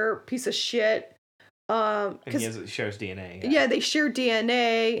killer, piece of shit. And he shares DNA. Yeah, they share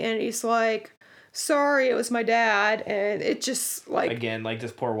DNA, and he's like, sorry, it was my dad. And it just, like... Again, like,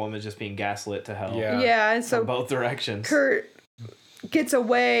 this poor woman's just being gaslit to hell. Yeah, and so... From both directions. Kurt gets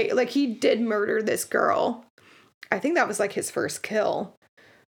away. Like, he did murder this girl. I think that was, like, his first kill.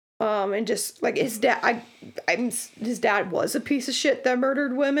 And just, like, his dad... his dad was a piece of shit that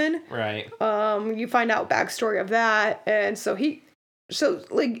murdered women. Right. You find out backstory of that. And so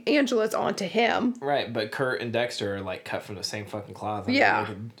like, Angela's onto him. Right, but Kurt and Dexter are, like, cut from the same fucking cloth. I mean, Yeah. like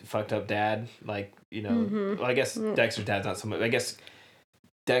a fucked up dad. Like, you know, well, I guess Dexter's dad's not so much. I guess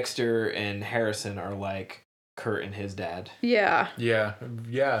Dexter and Harrison are like Kurt and his dad. Yeah.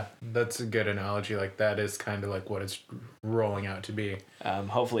 Yeah. That's a good analogy. Like, that is kind of like what it's rolling out to be.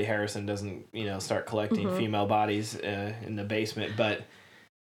 Hopefully Harrison doesn't, start collecting female bodies in the basement, but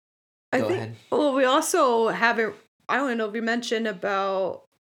go ahead. Well, we also haven't... I don't know if we mentioned about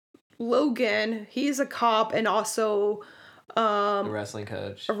Logan. He's a cop and also a wrestling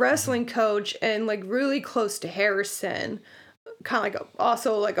coach. And, like, really close to Harrison. Kind of like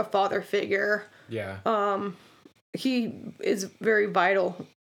also like a father figure. Yeah. He is very vital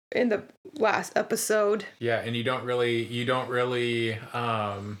in the last episode. Yeah, and you don't really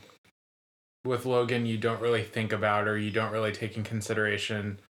with Logan, you don't really think about, or you don't really take in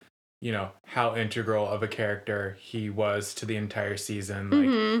consideration, how integral of a character he was to the entire season.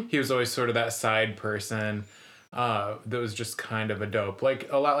 Like, he was always sort of that side person that was just kind of a dope.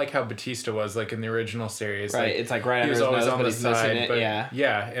 Like, a lot like how Batista was, like, in the original series. Right, like, it's like right he under was his always nose, on but the he's missing side, it, but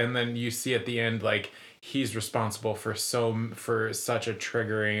yeah, and then you see at the end, like, he's responsible for such a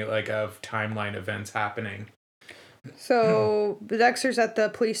triggering, like, of timeline events happening. So Dexter's at the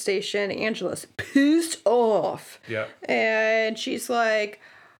police station. Angela's pissed off. Yeah. And she's like,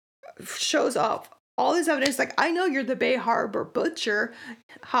 shows off all this evidence, like, I know you're the Bay Harbor butcher,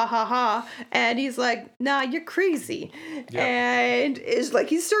 ha ha ha. And he's like, nah, you're crazy. Yeah. And is like,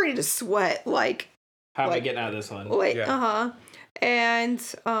 he's starting to sweat, like, how am I getting out of this one? Like, and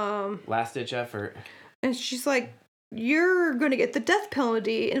last ditch effort. And she's like, you're gonna get the death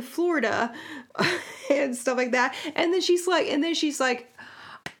penalty in Florida and stuff like that. And then she's like,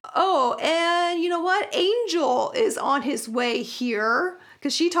 oh, and you know what? Angel is on his way here,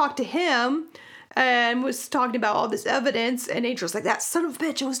 because she talked to him and was talking about all this evidence, and Angel's like, that son of a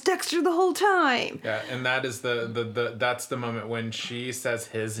bitch, it was Dexter the whole time. Yeah, and that is that's the moment when she says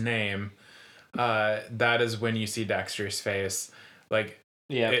his name. That is when you see Dexter's face. Like,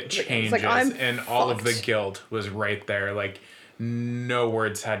 it changes, like, and all of the guilt was right there. Like, no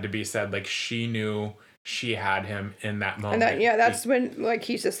words had to be said. Like, she knew she had him in that moment. And that's when, like,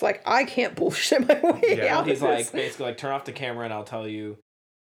 he's just like, I can't bullshit my way out. He's like, basically, like, turn off the camera and I'll tell you.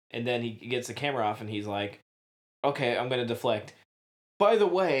 And then he gets the camera off and he's like, okay, I'm gonna deflect. By the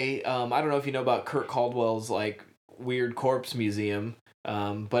way, I don't know if you know about Kurt Caldwell's, like, weird corpse museum,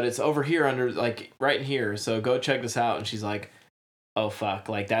 but it's over here under, like, right in here, so go check this out. And she's like, oh fuck,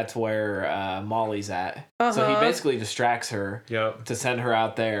 like, that's where Molly's at. So he basically distracts her to send her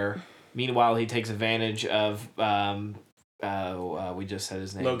out there. Meanwhile, he takes advantage of we just said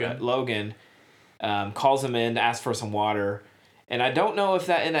his name, Logan calls him in, asks for some water. And I don't know if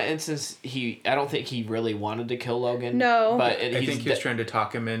that, in that instance, I don't think he really wanted to kill Logan. No. But I think he was trying to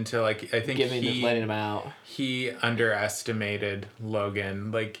talk him into, like, I think letting him out. He underestimated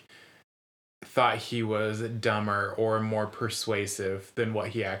Logan, like, thought he was dumber or more persuasive than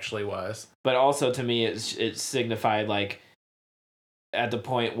what he actually was. But also, to me, it signified, like, at the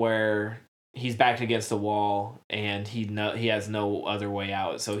point where he's backed against the wall and he has no other way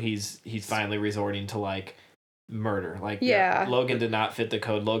out. So he's finally resorting to, like, murder. Like, Logan did not fit the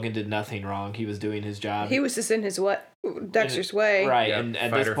code. Logan did nothing wrong. He was doing his job. He was just in his Dexter's way. Right. Yeah, and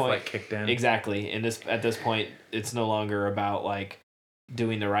at this point, kicked in. Exactly. And at this point, it's no longer about, like,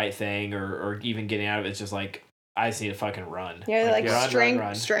 doing the right thing or even getting out of it. It's just like, I just need to fucking run. Yeah, like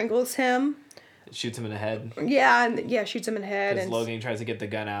run. Strangles him. Shoots him in the head. Yeah, shoots him in the head. Because Logan tries to get the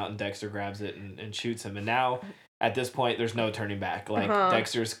gun out and Dexter grabs it and shoots him. And now at this point, there's no turning back. Like,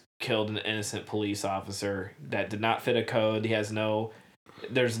 Dexter's killed an innocent police officer that did not fit a code.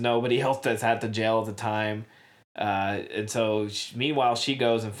 There's nobody else that's at the jail at the time. And so, meanwhile, she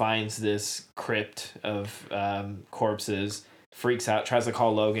goes and finds this crypt of corpses, freaks out, tries to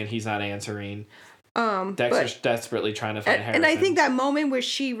call Logan. He's not answering. Dexter's desperately trying to find Harrison. And I think that moment where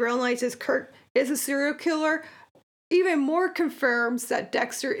she realizes Kurt is a serial killer even more confirms that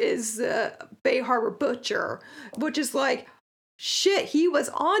Dexter is the Bay Harbor Butcher, which is like, shit, he was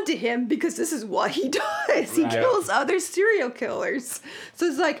onto him because this is what he does. He kills other serial killers. So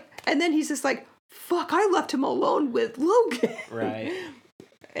it's like, and then he's just like, fuck, I left him alone with Logan. Right.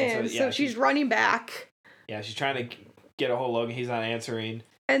 And so she's running back. Yeah, she's trying to get a hold of Logan. He's not answering.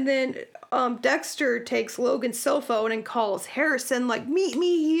 And then Dexter takes Logan's cell phone and calls Harrison, like, meet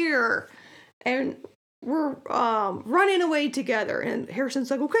me here. And we're running away together. And Harrison's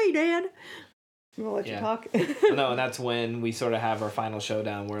like, okay, Dad. I'm gonna let you talk. No, and that's when we sort of have our final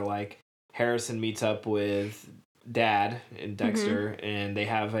showdown where, like, Harrison meets up with Dad and Dexter, and they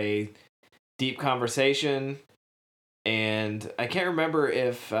have a deep conversation. And I can't remember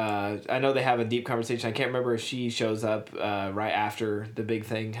if I know they have a deep conversation. I can't remember if she shows up right after the big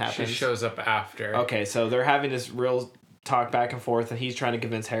thing happens. She shows up after. Okay, so they're having this real talk back and forth, and he's trying to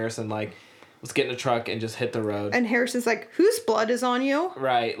convince Harrison, like, let's get in a truck and just hit the road. And Harrison's like, whose blood is on you?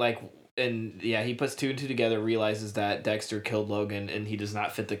 Right, like, and yeah, he puts 2 and 2 together, realizes that Dexter killed Logan, and he does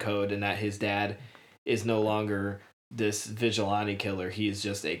not fit the code, and that his dad is no longer this vigilante killer. He is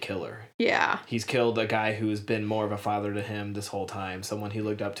just a killer. Yeah. He's killed a guy who has been more of a father to him this whole time, someone he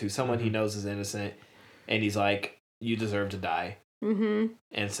looked up to, someone he knows is innocent, and he's like, you deserve to die. Mm-hmm.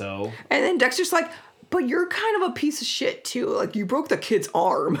 And so... And then Dexter's like, but you're kind of a piece of shit, too. Like, you broke the kid's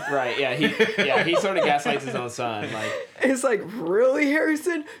arm. Right, yeah, he sort of gaslights his own son. Like, it's like, really,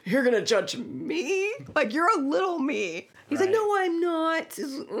 Harrison? You're gonna judge me? Like, you're a little me. He's like, no, I'm not.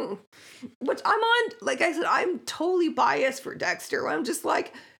 Which I'm on, like I said, I'm totally biased for Dexter. I'm just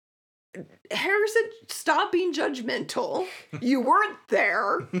like, Harrison, stop being judgmental. You weren't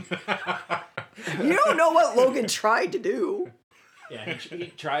there. You don't know what Logan tried to do. Yeah, he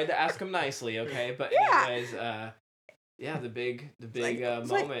tried to ask him nicely, okay? But anyways, the big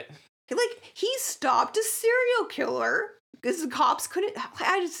moment. Like, he stopped a serial killer because the cops couldn't.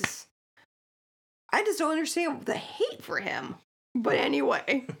 I just don't understand the hate for him. But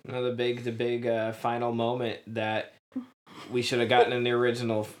anyway, the big final moment that we should have gotten in the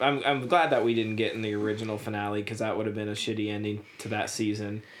original. I'm glad that we didn't get in the original finale, because that would have been a shitty ending to that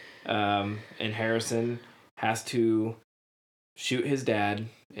season. And Harrison has to shoot his dad,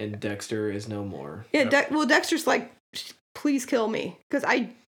 and Dexter is no more. Yeah, Dexter's like, please kill me, because I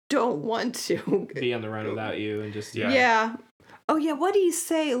don't want to be on the run without you, and just yeah. Oh yeah, what did he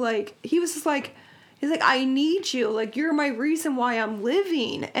say? Like, he was just like, he's like, I need you. Like, you're my reason why I'm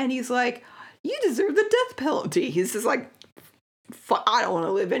living. And he's like, you deserve the death penalty. He's just like, I don't want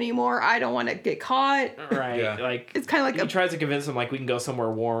to live anymore. I don't want to get caught. Right. Yeah. Like, it's kind of like he tries to convince him, like, we can go somewhere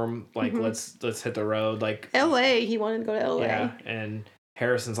warm. Like, let's hit the road. Like, L.A. He wanted to go to L.A. Yeah. And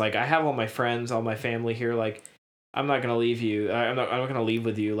Harrison's like, I have all my friends, all my family here. Like, I'm not gonna leave you. I'm not gonna leave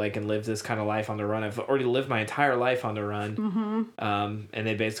with you. Like, and live this kind of life on the run. I've already lived my entire life on the run. Mm-hmm. And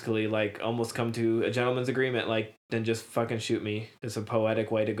they basically, like, almost come to a gentleman's agreement. Like, then just fucking shoot me. It's a poetic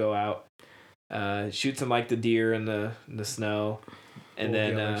way to go out. Shoots him like the deer in the snow, and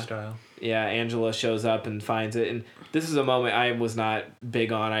then Angela shows up and finds it. And this is a moment I was not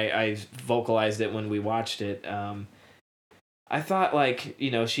big on. I vocalized it when we watched it. I thought, like,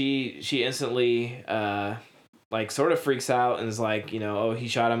 you know, she instantly like, sort of freaks out and is like, you know, oh, he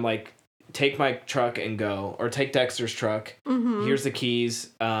shot him. Like, take my truck and go, or take Dexter's truck. Mm-hmm. Here's the keys.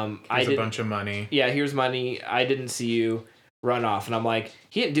 Here's a bunch of money. Yeah, here's money. I didn't see you. Run off. And I'm like,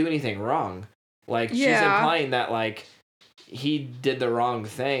 he didn't do anything wrong. Like, she's implying that, like, he did the wrong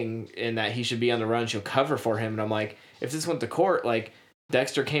thing and that he should be on the run. She'll cover for him. And I'm like, if this went to court, like,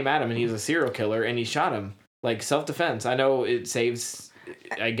 Dexter came at him and he's a serial killer and he shot him. Like, self-defense. I know it saves,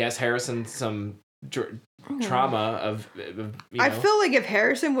 I guess, Harrison some trauma of you know. I feel like if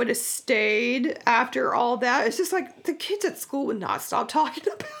Harrison would have stayed after all that, it's just like the kids at school would not stop talking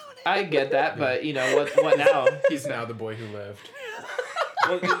about it. I get that, but, you know, what now? He's now the boy who lived.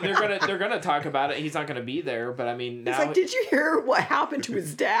 Well, they're gonna talk about it. He's not gonna be there, but I mean, now it's like, did you hear what happened to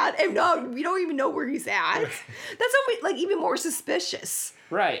his dad? And no, we don't even know where he's at. That's like even more suspicious.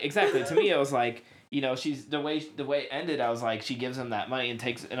 Right, exactly. To me, it was like, you know, she's the way it ended. I was like, she gives him that money and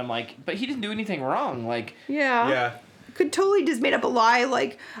takes, and I'm like, but he didn't do anything wrong. Like, yeah, could totally just made up a lie.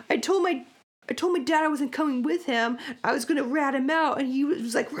 Like, I told my dad I wasn't coming with him. I was gonna rat him out, and he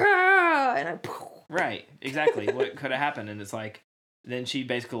was like, rah, and Right, exactly. What could have happened? And it's like, then she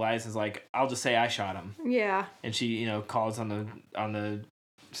basically lies and is like, I'll just say I shot him. Yeah. And she, you know, calls on the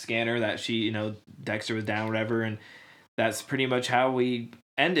scanner that she, you know, Dexter was down, whatever, and that's pretty much how we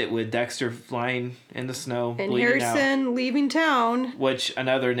end it, with Dexter lying in the snow, and bleeding Harrison out. leaving town. Which,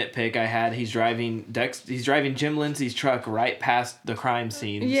 another nitpick I had, he's driving Jim Lindsay's truck right past the crime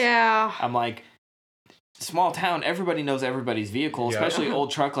scenes. Yeah. I'm like, small town, everybody knows everybody's vehicle, especially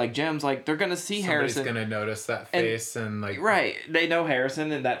old truck like Jim's. Like, they're gonna see Somebody's Harrison. Gonna notice that face and like. Right, they know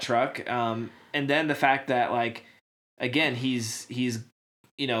Harrison in that truck. And then the fact that, like, again, he's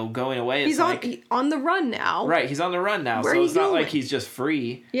you know, going away. He's like, on the run now. Right, he's on the run now. Where so are it's you not going? like he's just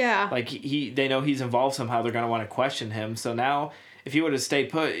free. Yeah. Like, they know he's involved somehow. They're gonna want to question him. So now, if he would have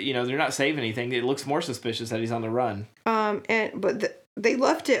stayed put, you know, they're not saving anything. It looks more suspicious that he's on the run. They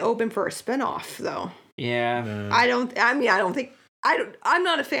left it open for a spinoff, though. Yeah. I'm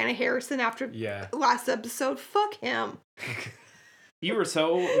not a fan of Harrison after last episode. Fuck him. You were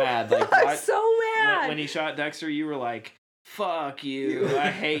so mad. Like, I'm so mad. When he shot Dexter, you were like, fuck you. I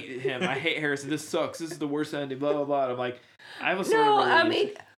hate him. I hate Harrison. This sucks. This is the worst ending. Blah, blah, blah. I'm like, I was sort of relieved. I mean,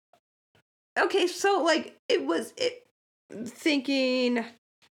 okay, so, like, thinking,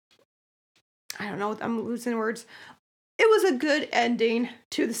 I don't know, I'm losing words. It was a good ending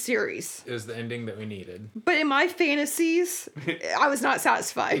to the series. It was the ending that we needed. But in my fantasies, I was not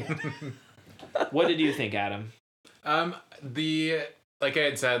satisfied. What did you think, Adam? Like I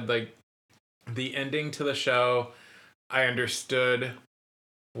had said, like, the ending to the show, I understood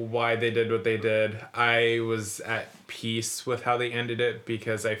why they did what they did. I was at peace with how they ended it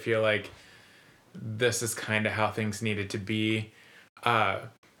because I feel like this is kind of how things needed to be.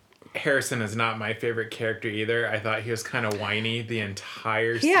 Harrison is not my favorite character either. I thought he was kind of whiny the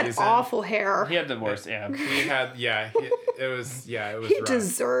entire season. He had awful hair. He had the worst, yeah. It was He rough.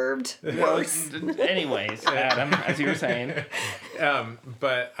 deserved worse. Anyways, Adam, as you were saying.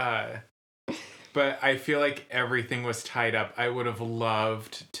 But I feel like everything was tied up. I would have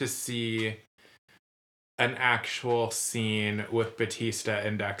loved to see an actual scene with Batista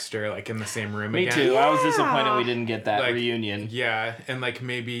and Dexter, like, in the same room again. Me too. I was disappointed we didn't get that like, reunion. Yeah, and, like,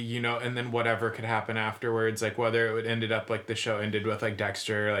 maybe, you know, and then whatever could happen afterwards, like, whether it would ended up, like, the show ended with, like,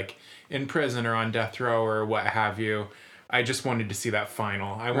 Dexter, like, in prison or on death row or what have you. I just wanted to see that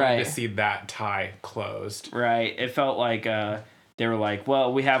final. I wanted to see that tie closed. Right. It felt like they were like,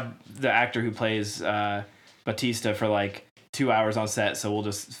 well, we have the actor who plays Batista for, like, 2 hours on set, so we'll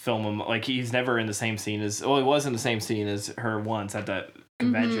just film him. Like, he's never in the same scene as, well, he was in the same scene as her once at that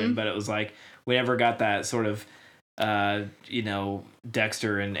convention, but it was like, we never got that sort of, you know,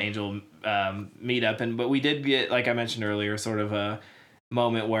 Dexter and Angel meet up. But we did get, like I mentioned earlier, sort of a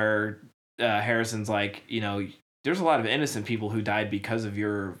moment where Harrison's like, you know, there's a lot of innocent people who died because of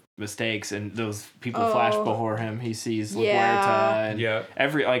your mistakes, and those people flash before him. He sees La Huerta and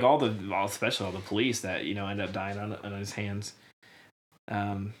every, like, especially all the police that, you know, end up dying on his hands.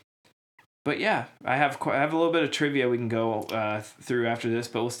 But yeah, I have a little bit of trivia we can go through after this,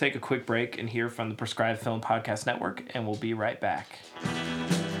 but let's take a quick break and hear from the Prescribed Film Podcast Network, and we'll be right back.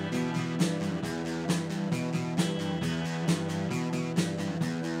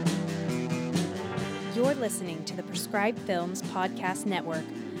 You're listening to the Prescribed Films Podcast Network,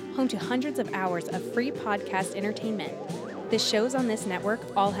 home to hundreds of hours of free podcast entertainment. The shows on this network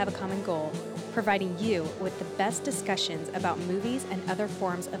all have a common goal, providing you with the best discussions about movies and other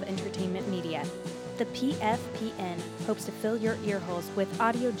forms of entertainment media. The PFPN hopes to fill your earholes with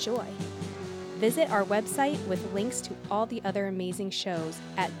audio joy. Visit our website with links to all the other amazing shows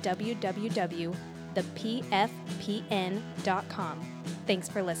at www.thepfpn.com. Thanks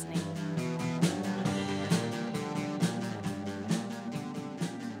for listening.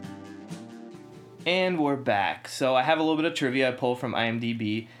 And we're back. So I have a little bit of trivia I pulled from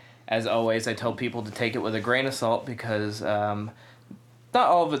IMDb. As always, I tell people to take it with a grain of salt because not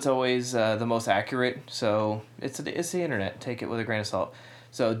all of it's always the most accurate. So it's the internet. Take it with a grain of salt.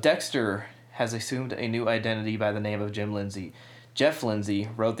 So Dexter has assumed a new identity by the name of Jim Lindsay. Jeff Lindsay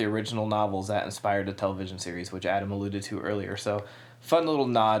wrote the original novels that inspired the television series, which Adam alluded to earlier. So fun little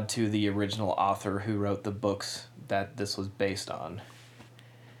nod to the original author who wrote the books that this was based on.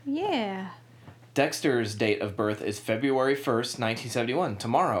 Yeah. Dexter's date of birth is February 1st, 1971.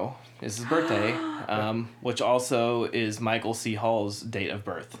 Tomorrow is his birthday, which also is Michael C. Hall's date of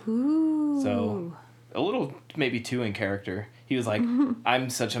birth. Ooh. So a little maybe too in character. He was like, I'm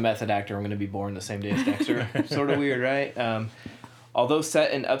such a method actor, I'm going to be born the same day as Dexter. Sort of weird, right? Although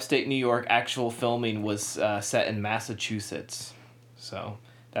set in upstate New York, actual filming was set in Massachusetts. So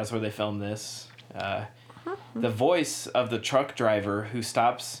that's where they filmed this. The voice of the truck driver who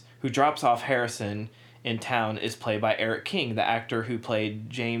stops who drops off Harrison in town is played by Eric King, the actor who played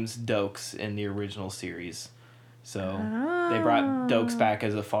James Dokes in the original series. So they brought Dokes back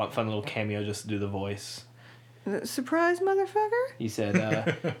as a fun little cameo just to do the voice. Surprise, motherfucker? He said,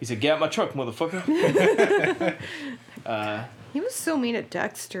 "Get out my truck, motherfucker." He was so mean at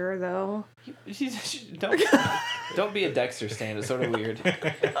Dexter, though. Don't be a Dexter stan. It's sort of weird. He's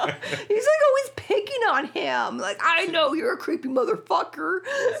like always picking on him. Like, I know you're a creepy motherfucker.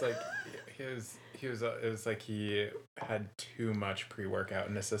 It's like it was like he had too much pre-workout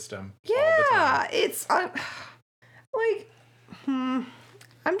in the system. Yeah, all the time. it's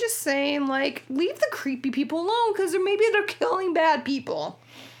I'm just saying, like, leave the creepy people alone because maybe they're killing bad people.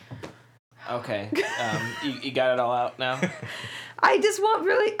 Okay, you got it all out now. I would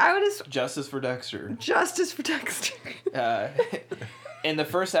just Justice for Dexter. Justice for Dexter. In the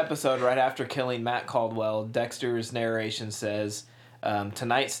first episode, right after killing Matt Caldwell, Dexter's narration says,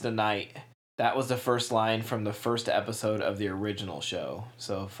 "Tonight's the night." That was the first line from the first episode of the original show.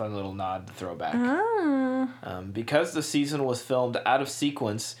 So, fun little nod to throw back. Because the season was filmed out of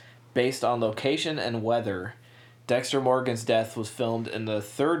sequence based on location and weather, Dexter Morgan's death was filmed in the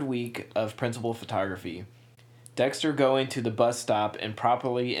third week of principal photography. Dexter going to the bus stop and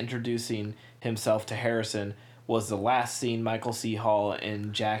properly introducing himself to Harrison was the last scene Michael C. Hall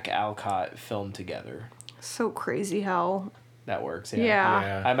and Jack Alcott filmed together. So crazy how that works.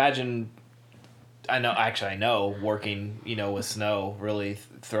 Yeah. I imagine... I know working, with snow really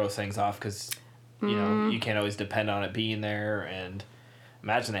throws things off because, you can't always depend on it being there. And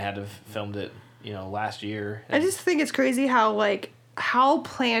imagine they had to have filmed it, last year. I just think it's crazy how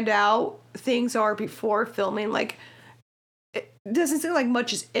planned out things are before filming. Like, it doesn't seem like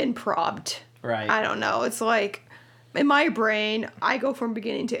much is improv. Right. I don't know. It's like, in my brain, I go from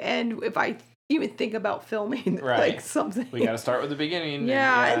beginning to end if I even think about filming like something. We got to start with the beginning.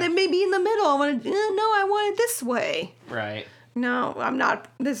 Yeah, and then maybe in the middle, I want it this way. Right. No, I'm not.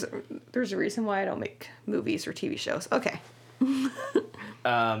 There's a reason why I don't make movies or TV shows. Okay.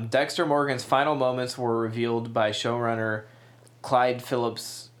 Dexter Morgan's final moments were revealed by showrunner Clyde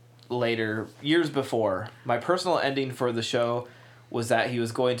Phillips years before. My personal ending for the show was that he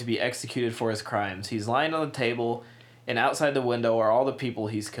was going to be executed for his crimes. He's lying on the table, and outside the window are all the people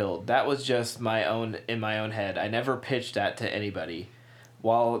he's killed. That was just in my own head. I never pitched that to anybody.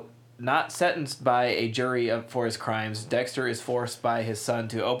 While not sentenced by a jury for his crimes, Dexter is forced by his son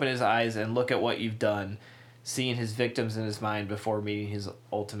to open his eyes and look at what you've done, seeing his victims in his mind before meeting his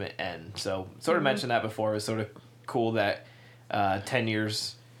ultimate end. So, sort of mentioned that before. It was sort of cool that 10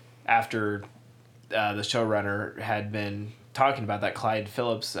 years after the showrunner had been talking about that, Clyde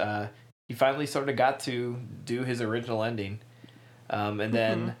Phillips, he finally sort of got to do his original ending. And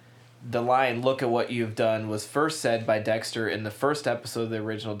then the line, "Look at what you've done," was first said by Dexter in the first episode of the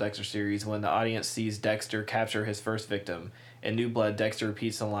original Dexter series when the audience sees Dexter capture his first victim. In New Blood, Dexter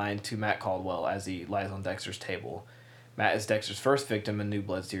repeats the line to Matt Caldwell as he lies on Dexter's table. Matt is Dexter's first victim in New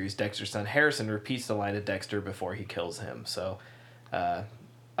Blood series. Dexter's son Harrison repeats the line to Dexter before he kills him. So, an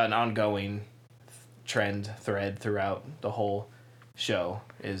ongoing thread throughout the whole show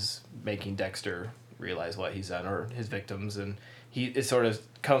is making Dexter realize what he's done, or his victims, and it sort of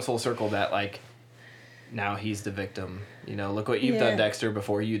comes full circle that, like, now he's the victim. Look what you've done, Dexter,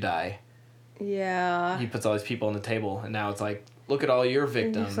 before you die. Yeah. He puts all these people on the table, and now it's like, look at all your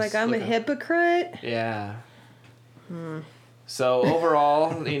victims. It's like, I'm a hypocrite. Yeah. So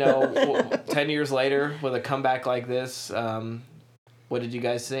overall, 10 years later with a comeback like this, what did you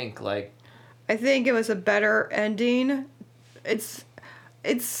guys think? Like, I think it was a better ending. It's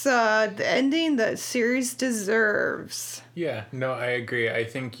the ending the series deserves. Yeah, no, I agree. I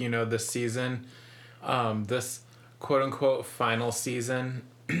think, the season, this quote unquote final season,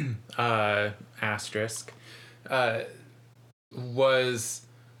 asterisk, was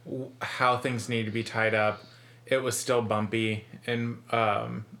how things need to be tied up. It was still bumpy and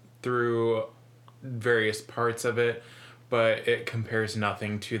through various parts of it, but it compares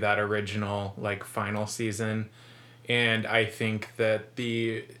nothing to that original final season. And I think that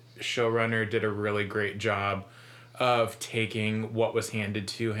the showrunner did a really great job of taking what was handed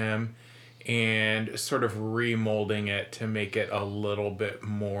to him and sort of remolding it to make it a little bit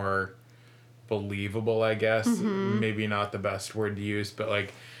more believable, I guess. Maybe not the best word to use, but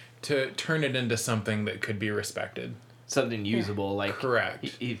to turn it into something that could be respected. Something usable, correct.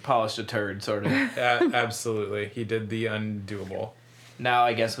 He polished a turd, sort of. Absolutely. He did the undoable. Now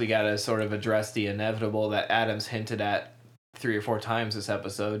I guess we gotta sort of address the inevitable that Adam's hinted at 3 or 4 times this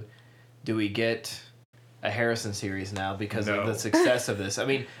episode. Do we get a Harrison series now because of the success of this? I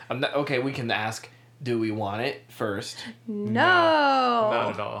mean, I'm not okay. We can ask, do we want it first? No.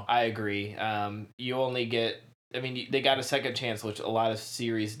 Not at all. I agree. You only get... I mean, they got a second chance, which a lot of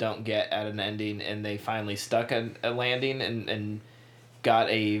series don't get at an ending, and they finally stuck a landing and got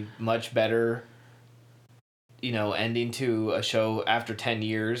a much better, ending to a show after 10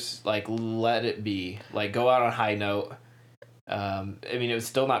 years. Like, let it be. Like, go out on a high note. I mean, it was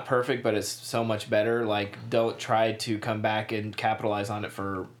still not perfect, but it's so much better. Like, don't try to come back and capitalize on it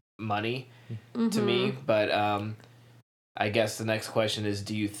for money, to me. But I guess the next question is,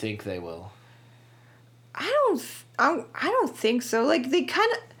 do you think they will? I don't think so. Like,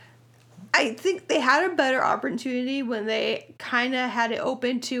 I think they had a better opportunity when they kind of had it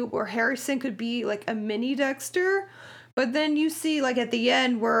open to where Harrison could be like a mini Dexter. But then you see, like, at the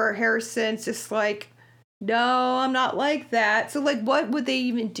end where Harrison's just like, no, I'm not like that. So, like, what would they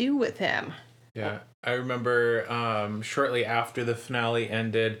even do with him? Yeah. I remember shortly after the finale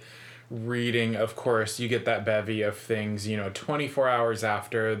ended, reading, of course, you get that bevy of things, 24 hours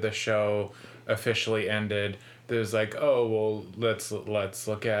after the show officially ended. There's like, oh, well, let's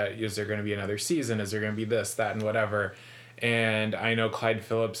look at, is there going to be another season? Is there going to be this, that, and whatever? And I know Clyde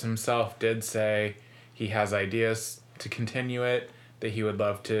Phillips himself did say he has ideas to continue it, that he would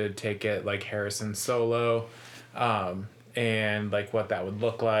love to take it like Harrison solo, and like what that would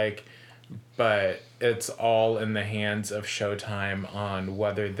look like. But it's all in the hands of Showtime on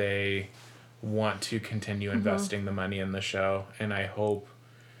whether they want to continue investing the money in the show. And I hope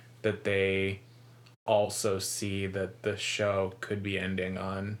that they also see that the show could be ending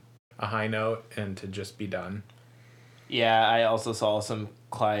on a high note and to just be done. Yeah, I also saw some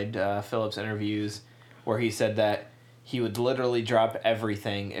Clyde Phillips interviews where he said that he would literally drop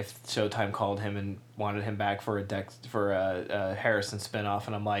everything if Showtime called him and wanted him back for a Harrison spinoff.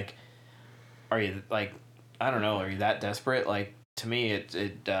 And I'm like, are you, like, I don't know, are you that desperate? Like, to me, it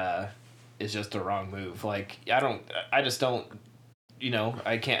is just a wrong move. Like, I just don't,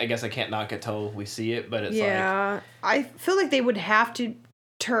 I guess I can't knock it till we see it, but it's I feel like they would have to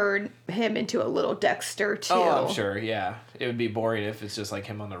turn him into a little Dexter too. Oh, I'm sure, yeah. It would be boring if it's just like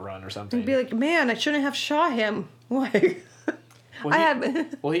him on the run or something. It'd be like, man, I shouldn't have shot him. Like,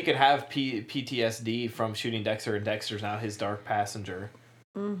 well, he could have PTSD from shooting Dexter, and Dexter's now his dark passenger.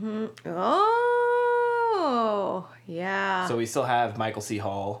 Mm-hmm. Oh, yeah. So we still have Michael C.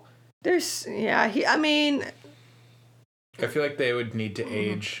 Hall. I feel like they would need to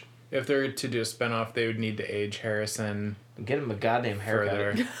age. If they're to do a spinoff, they would need to age Harrison. Get him a goddamn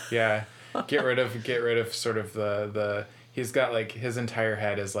haircut. Yeah. Get rid of sort of the he's got like his entire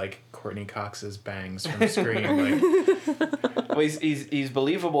head is like Courtney Cox's bangs from Scream. Like, well, he's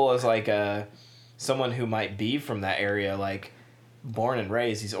believable as like someone who might be from that area, like born and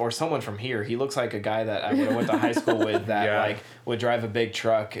raised. Or someone from here. He looks like a guy that I went to high school with that like would drive a big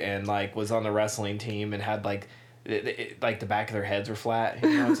truck and like was on the wrestling team and had like the back of their heads were flat, you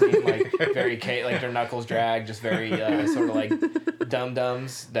know what I'm saying? Like very like their knuckles dragged, just very sort of like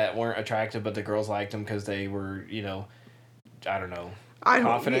dum-dums that weren't attractive, but the girls liked them because they were, I don't know,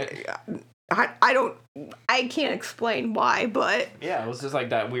 confident. I can't explain why, but yeah, it was just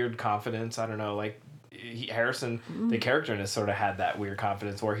like that weird confidence. I don't know, like Harrison, the character in this sort of had that weird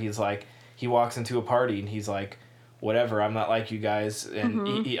confidence where he's like, he walks into a party and he's like, whatever, I'm not like you guys, and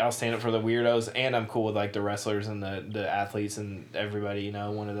I'll stand up for the weirdos, and I'm cool with like the wrestlers and the athletes and everybody,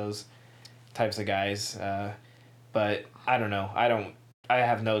 one of those types of guys. But I don't know. I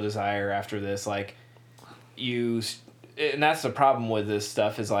have no desire after this. Like, and that's the problem with this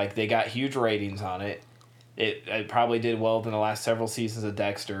stuff is like they got huge ratings on it. It probably did well in the last several seasons of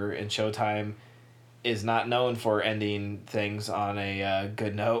Dexter, and Showtime is not known for ending things on a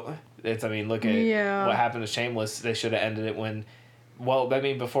good note. Look at what happened to Shameless. They should have ended it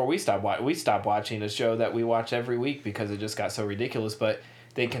before we stopped watching a show that we watch every week because it just got so ridiculous. But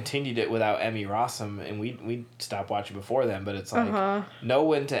they continued it without Emmy Rossum, and we stopped watching before then. But it's like know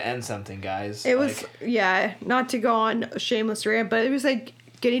when to end something, guys. It was not to go on a shameless rant, but it was like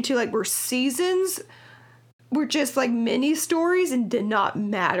getting to like where seasons were just like mini stories and did not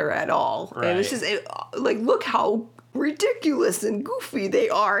matter at all. Right. It was just like, look how ridiculous and goofy they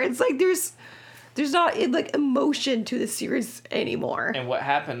are. It's like there's not like emotion to the series anymore. And what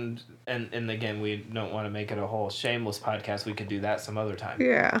happened, and again, we don't want to make it a whole Shameless podcast. We could do that some other time.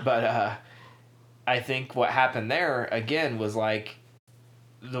 Yeah. But I think what happened there again was like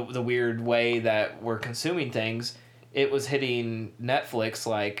the weird way that we're consuming things. It was hitting Netflix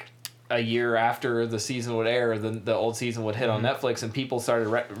like a year after the season would air. The old season would hit on Netflix, and people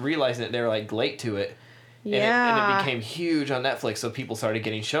started realizing that they were like late to it. And it became huge on Netflix, so people started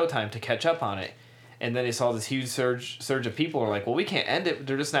getting Showtime to catch up on it. And then they saw this huge surge of people. And were like, well, we can't end it.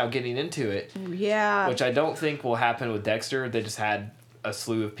 They're just now getting into it. Yeah. Which I don't think will happen with Dexter. They just had a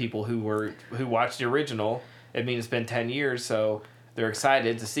slew of people who watched the original. I mean, it's been 10 years, so they're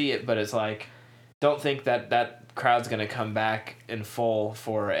excited to see it. But it's like, don't think that crowd's going to come back in full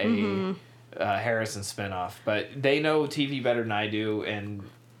for a Harrison spinoff. But they know TV better than I do. And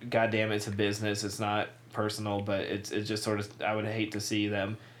goddamn, it's a business. It's not personal, but it's just sort of, I would hate to see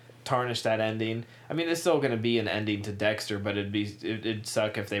them tarnish that ending. I mean, it's still going to be an ending to Dexter, but it'd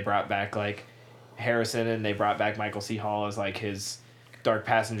suck if they brought back like Harrison and they brought back Michael C. Hall as like his dark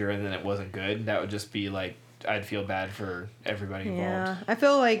passenger, and then it wasn't good. That would just be like, I'd feel bad for everybody involved. Yeah, I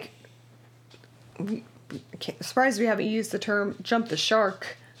feel like surprised we haven't used the term "jump the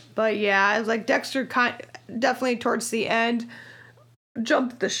shark," but yeah, it's like Dexter definitely towards the end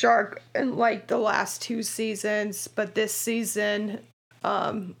jumped the shark in like the last 2 seasons, but this season,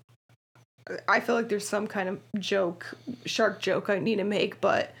 I feel like there's some kind of shark joke I need to make,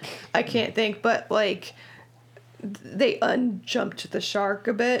 but I can't think. But like, they unjumped the shark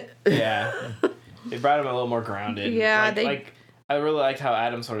a bit. Yeah, they brought him a little more grounded. Yeah, like I really liked how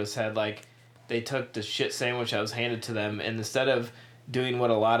Adam sort of said like they took the shit sandwich that was handed to them, and instead of doing what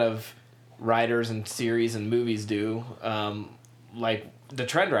a lot of writers and series and movies do, like the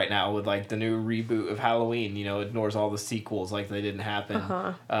trend right now with like the new reboot of Halloween, ignores all the sequels like they didn't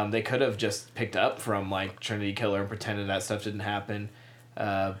happen. They could have just picked up from like Trinity Killer and pretended that stuff didn't happen.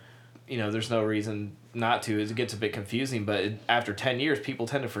 There's no reason not to. It gets a bit confusing, but after 10 years, people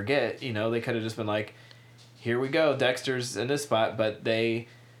tend to forget. They could have just been like, here we go, Dexter's in this spot, but they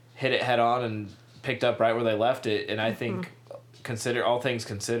hit it head on and picked up right where they left it. And I think, all things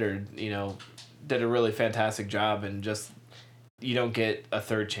considered, did a really fantastic job, and just, you don't get a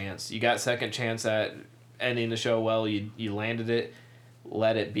third chance. You got second chance at ending the show well. You landed it.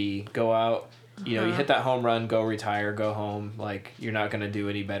 Let it be. Go out. You hit that home run. Go retire. Go home. Like, you're not going to do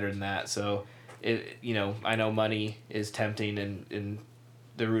any better than that. So, I know money is tempting and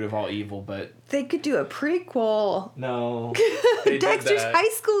the root of all evil, but they could do a prequel. No, Dexter's high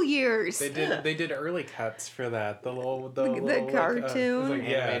school years. They did early cuts for that. The cartoon. Like,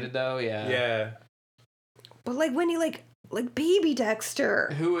 animated though. Yeah. But like when he like baby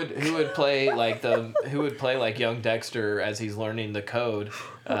Dexter. Who would play like young Dexter as he's learning the code?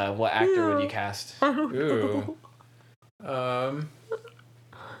 What actor would you cast? Ooh. I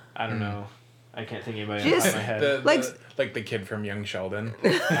don't know. I can't think of anybody off the top of my head. Like the kid from Young Sheldon.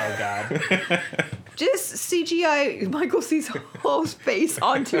 Oh God. Just CGI Michael C. Hall's face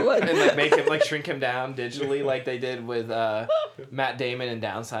onto it. And like make him like shrink him down digitally like they did with Matt Damon in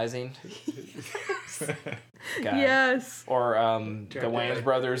Downsizing. God. Yes. Or the Wayans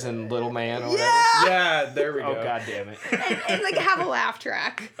brothers in Little Man or whatever. Yeah, there we go. Oh God damn it. and like have a laugh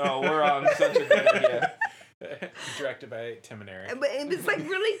track. Oh, we're on such a good idea. Directed by Tim and Eric. But it's like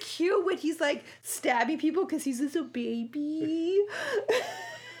really cute when he's like stabbing people because he's just a baby.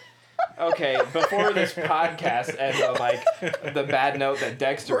 Okay, before this podcast ends on like the bad note that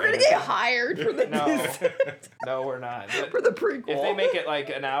Dexter. We're gonna get hired for the No, we're not. But for the prequel. If they make it like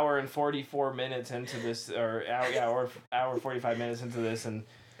an hour and 44 minutes into this, or hour 45 minutes into this, and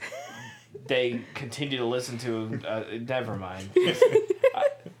they continue to listen to, never mind.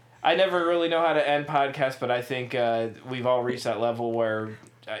 I never really know how to end podcasts, but I think we've all reached that level where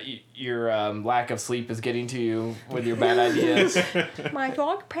your lack of sleep is getting to you with your bad ideas. My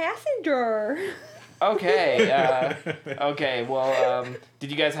dog passenger. Okay. Okay. Well, did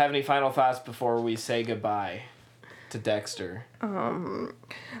you guys have any final thoughts before we say goodbye to Dexter? Long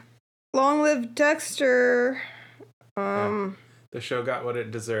live Dexter. The show got what it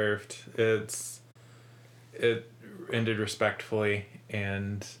deserved. It ended respectfully,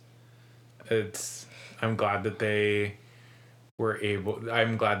 and I'm glad that they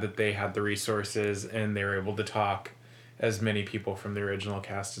I'm glad that they had the resources and they were able to talk as many people from the original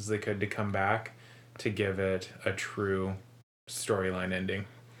cast as they could to come back to give it a true storyline ending.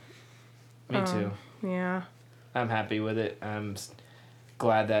 Me too. Yeah. I'm happy with it. I'm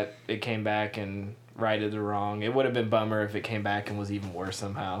glad that it came back and righted the wrong. It would have been bummer if it came back and was even worse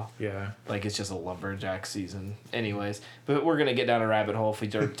somehow. Yeah. Like it's just a lumberjack season. Anyways, but we're going to get down a rabbit hole if we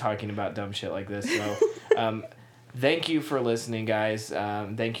start talking about dumb shit like this. So, thank you for listening, guys.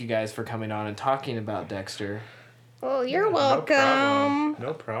 Thank you guys for coming on and talking about Dexter. Oh, you're welcome.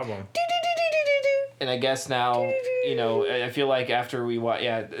 No problem. And I guess now, I feel like after we watch,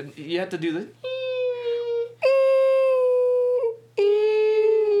 you have to do the...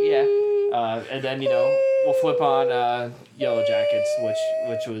 Yeah. And then, we'll flip on Yellow Jackets,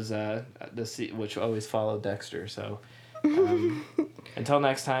 which was which always followed Dexter. So, until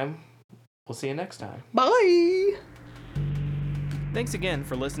next time, We'll see you next time. Bye! Thanks again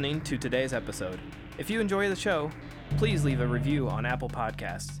for listening to today's episode. If you enjoy the show, please leave a review on Apple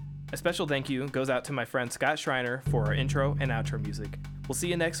Podcasts. A special thank you goes out to my friend Scott Schreiner for our intro and outro music. We'll see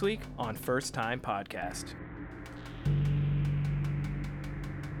you next week on First Time Podcast.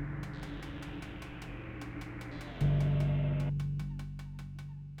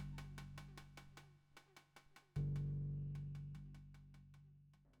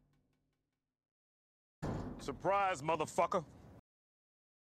 Surprise, motherfucker.